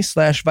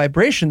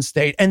frequency/vibration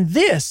state, and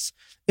this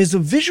is a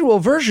visual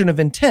version of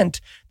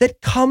intent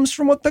that comes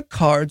from what the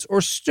cards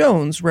or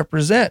stones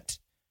represent.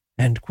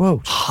 End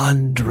quote.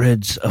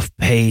 Hundreds of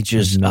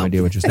pages. No of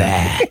idea what you're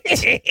saying.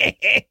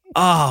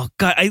 Oh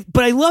God!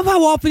 But I love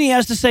how often he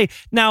has to say,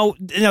 "Now,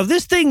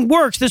 this thing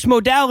works. This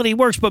modality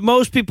works." But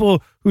most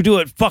people who do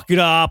it fuck it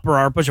up or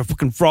are a bunch of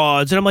fucking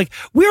frauds. And I'm like,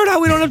 weird how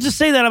we don't have to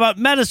say that about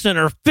medicine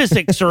or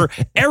physics or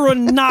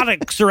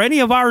aeronautics or any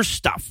of our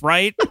stuff,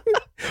 right?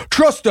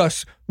 Trust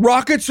us,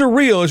 rockets are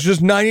real. It's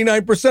just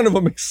 99% of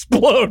them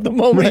explode the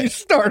moment you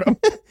start them.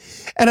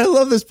 And I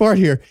love this part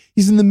here.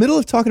 He's in the middle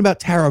of talking about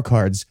tarot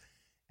cards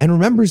and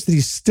remembers that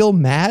he's still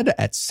mad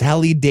at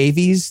Sally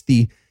Davies,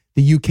 the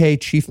UK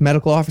chief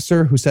medical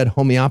officer who said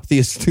homeopathy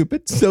is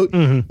stupid. So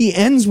he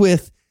ends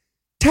with,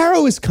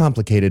 tarot is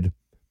complicated.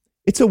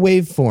 It's a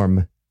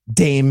waveform.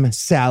 Dame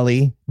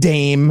Sally.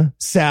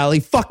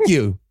 Fuck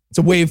you. It's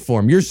a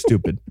waveform. You're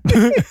stupid.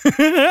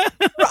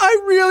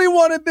 I really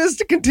wanted this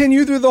to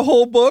continue through the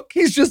whole book.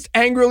 He's just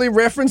angrily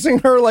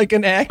referencing her like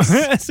an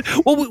ex.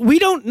 Well, we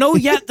don't know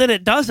yet that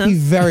it doesn't. He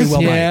very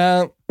well might.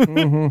 Yeah.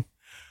 Mm-hmm.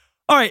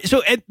 All right.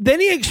 So then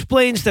he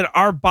explains that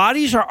our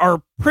bodies are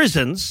our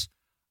prisons.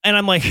 And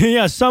I'm like,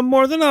 yeah, some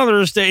more than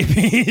others,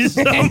 Davey.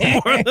 Some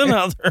more than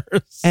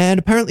others. And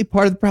apparently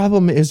part of the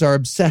problem is our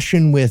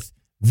obsession with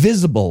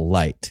visible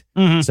light.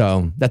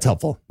 So that's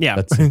helpful. Yeah.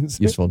 That's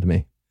useful to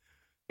me.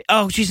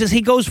 Oh, she says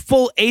he goes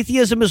full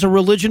atheism as a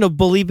religion of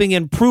believing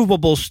in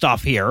provable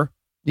stuff here.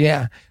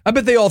 Yeah. I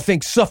bet they all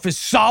think stuff is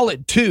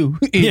solid too.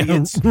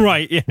 Idiots. Yeah,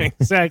 right. Yeah,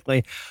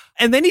 exactly.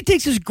 And then he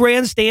takes his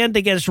grand stand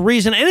against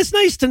reason. And it's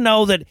nice to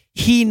know that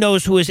he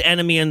knows who his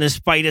enemy in this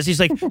fight is. He's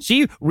like,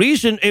 see,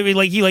 reason,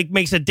 he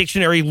makes a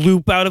dictionary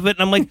loop out of it.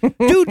 And I'm like,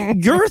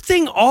 dude, your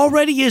thing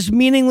already is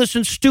meaningless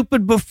and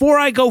stupid before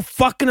I go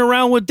fucking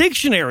around with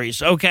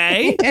dictionaries,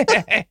 okay?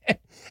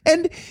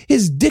 And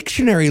his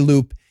dictionary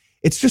loop,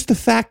 it's just the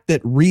fact that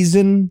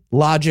reason,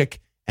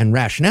 logic, and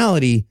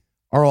rationality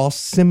are all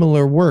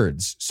similar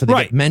words. So they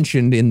get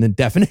mentioned in the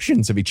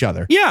definitions of each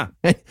other. Yeah.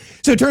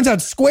 So it turns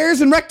out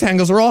squares and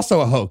rectangles are also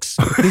a hoax.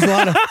 There's a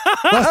lot of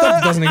stuff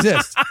that doesn't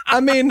exist.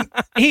 I mean,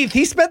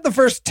 he spent the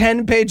first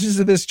 10 pages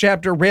of this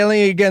chapter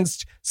railing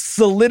against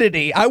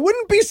solidity. I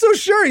wouldn't be so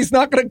sure he's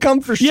not going to come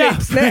for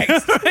shapes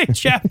next. Right.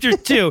 Chapter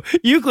 2.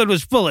 Euclid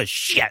was full of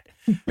shit.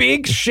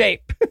 Big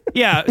shape.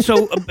 Yeah.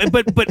 So,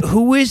 but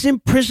who is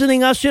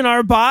imprisoning us in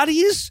our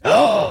bodies?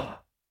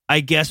 I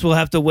guess we'll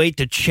have to wait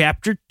to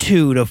chapter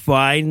 2 to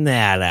find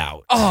that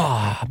out.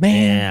 Oh,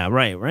 man. Yeah,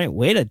 right.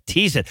 Way to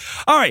tease it.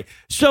 All right.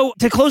 So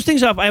to close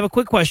things up, I have a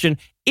quick question.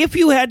 If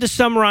you had to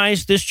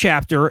summarize this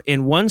chapter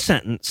in one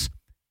sentence,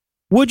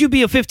 would you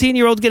be a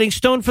 15-year-old getting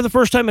stoned for the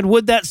first time? And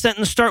would that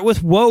sentence start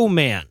with, whoa,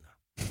 man?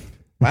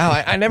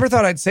 Wow. I never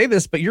thought I'd say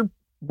this, but you're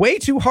way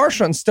too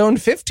harsh on stoned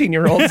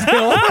 15-year-olds,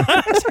 Bill.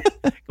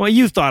 Well,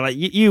 you thought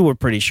you were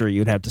pretty sure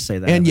you'd have to say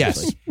that. And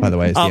yes, by the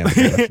way, is the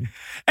answer.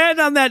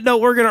 And on that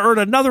note, we're going to earn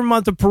another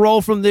month of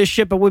parole from this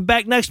ship, and we'll be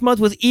back next month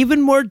with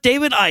even more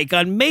David Icke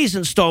on May's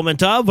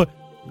installment of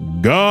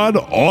God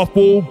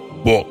Awful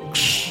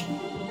Books.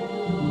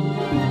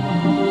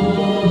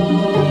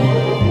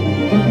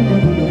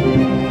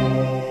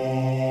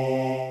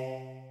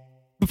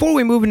 Before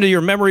we move into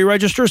your memory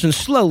registers and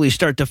slowly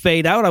start to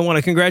fade out, I want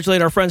to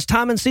congratulate our friends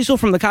Tom and Cecil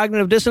from the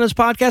Cognitive Dissonance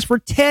Podcast for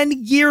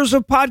 10 years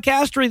of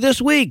podcastery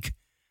this week.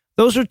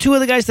 Those are two of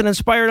the guys that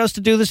inspired us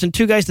to do this and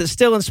two guys that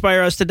still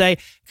inspire us today.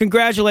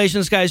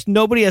 Congratulations, guys.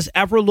 Nobody has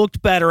ever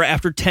looked better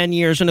after 10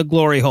 years in a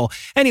glory hole.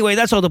 Anyway,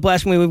 that's all the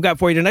blasphemy we've got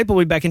for you tonight. We'll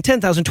be back in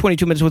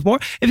 10,022 minutes with more.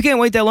 If you can't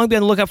wait that long, be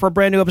on the lookout for a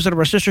brand new episode of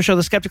our sister show,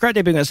 The Skeptocrat,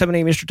 debuting at 7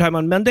 a.m. Eastern Time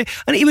on Monday.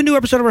 An even new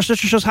episode of our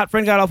sister show's Hot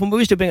Friend God Awful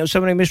Movies, debuting at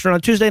 7 a.m. Eastern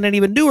on Tuesday. And an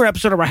even newer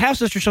episode of our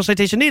half-sister show,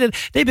 Citation Needed,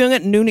 debuting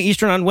at noon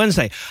Eastern on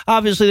Wednesday.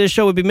 Obviously, this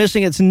show would be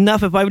missing its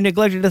enough if I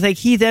neglected to thank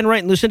Heath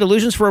Enright and Lucinda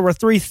Illusions for over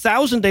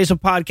 3,000 days of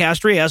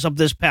podcastery as of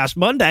this past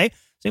Monday.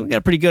 See, we got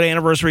a pretty good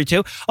anniversary,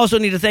 too. Also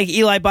need to thank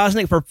Eli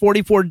Bosnick for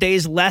 44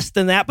 days less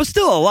than that, but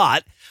still a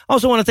lot.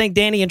 Also want to thank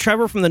Danny and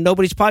Trevor from the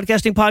Nobody's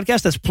Podcasting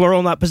Podcast, that's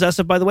plural, not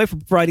possessive, by the way, for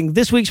providing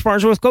this week's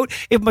Farnsworth quote.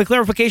 If my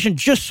clarification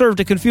just served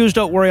to confuse,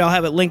 don't worry, I'll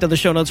have it linked on the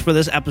show notes for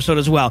this episode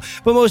as well.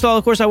 But most of all,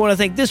 of course, I want to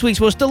thank this week's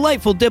most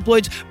delightful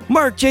diploids,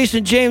 Mark,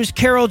 Jason, James,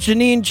 Carol,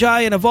 Janine,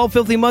 Jai, and Evolve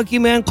Filthy Monkey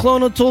Man,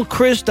 Clonatul,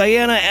 Chris,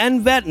 Diana,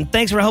 and Vet, and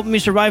thanks for helping me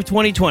survive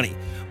 2020.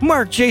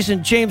 Mark,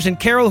 Jason, James, and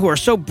Carol, who are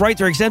so bright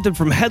they're exempted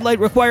from headlight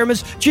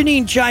requirements,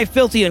 Janine, Jai,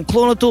 Filthy, and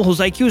Clonatul, whose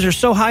IQs are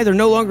so high they're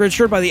no longer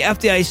insured by the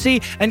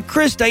FDIC, and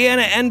Chris,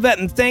 Diana, Envet,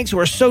 and Thanks, who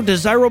are so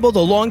desirable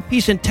the long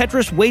piece in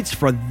Tetris waits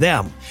for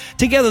them.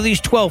 Together, these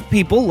 12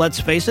 people,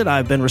 let's face it,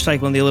 I've been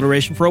recycling the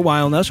alliteration for a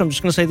while now, so I'm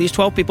just going to say these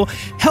 12 people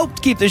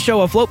helped keep the show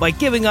afloat by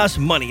giving us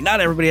money.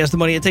 Not everybody has the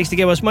money it takes to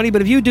give us money,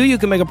 but if you do, you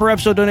can make a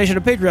per-episode donation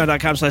at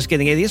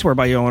patreon.com/scathingatheist,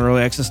 whereby you'll own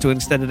early access to an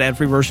extended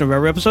ad-free version of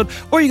every episode,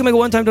 or you can make a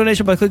one-time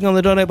donation by clicking on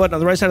the donate donate button on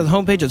the right side of the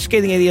homepage at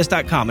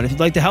scathingatheist.com. And if you'd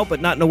like to help,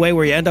 but not in a way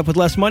where you end up with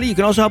less money, you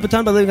can also help a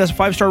ton by leaving us a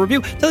 5-star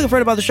review, telling a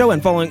friend about the show,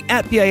 and following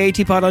at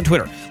PIATPod on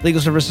Twitter.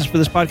 Legal services for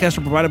this podcast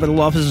are provided by the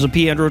law offices of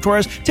P. Andrew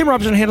Torres. Tim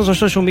Robinson handles our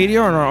social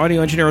media, and our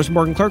audio engineer is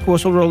Morgan Clark, who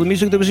also wrote the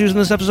music that was used in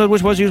this episode,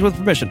 which was used with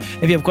permission.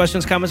 If you have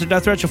questions, comments, or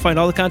death threats, you'll find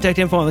all the contact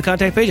info on the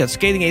contact page at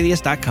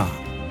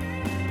scathingatheist.com.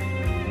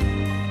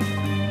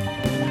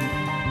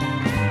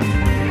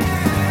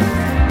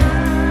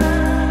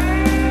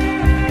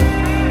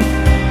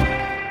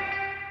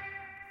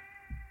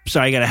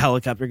 Sorry, I got a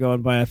helicopter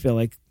going by. I feel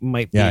like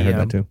might be. Yeah, I heard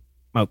that too.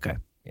 Okay.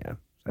 Yeah.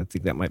 I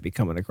think that might be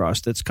coming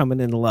across. That's coming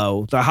in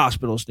low. The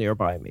hospital's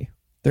nearby me.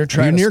 They're Are you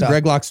trying to near stop.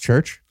 Greg Locke's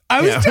church? I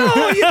was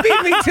telling you,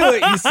 beat me to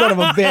it, you son of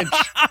a bitch.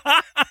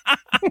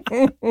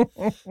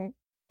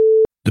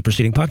 The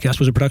preceding podcast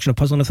was a production of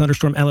Puzzle and a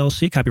Thunderstorm,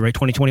 LLC. Copyright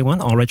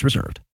 2021. All rights reserved.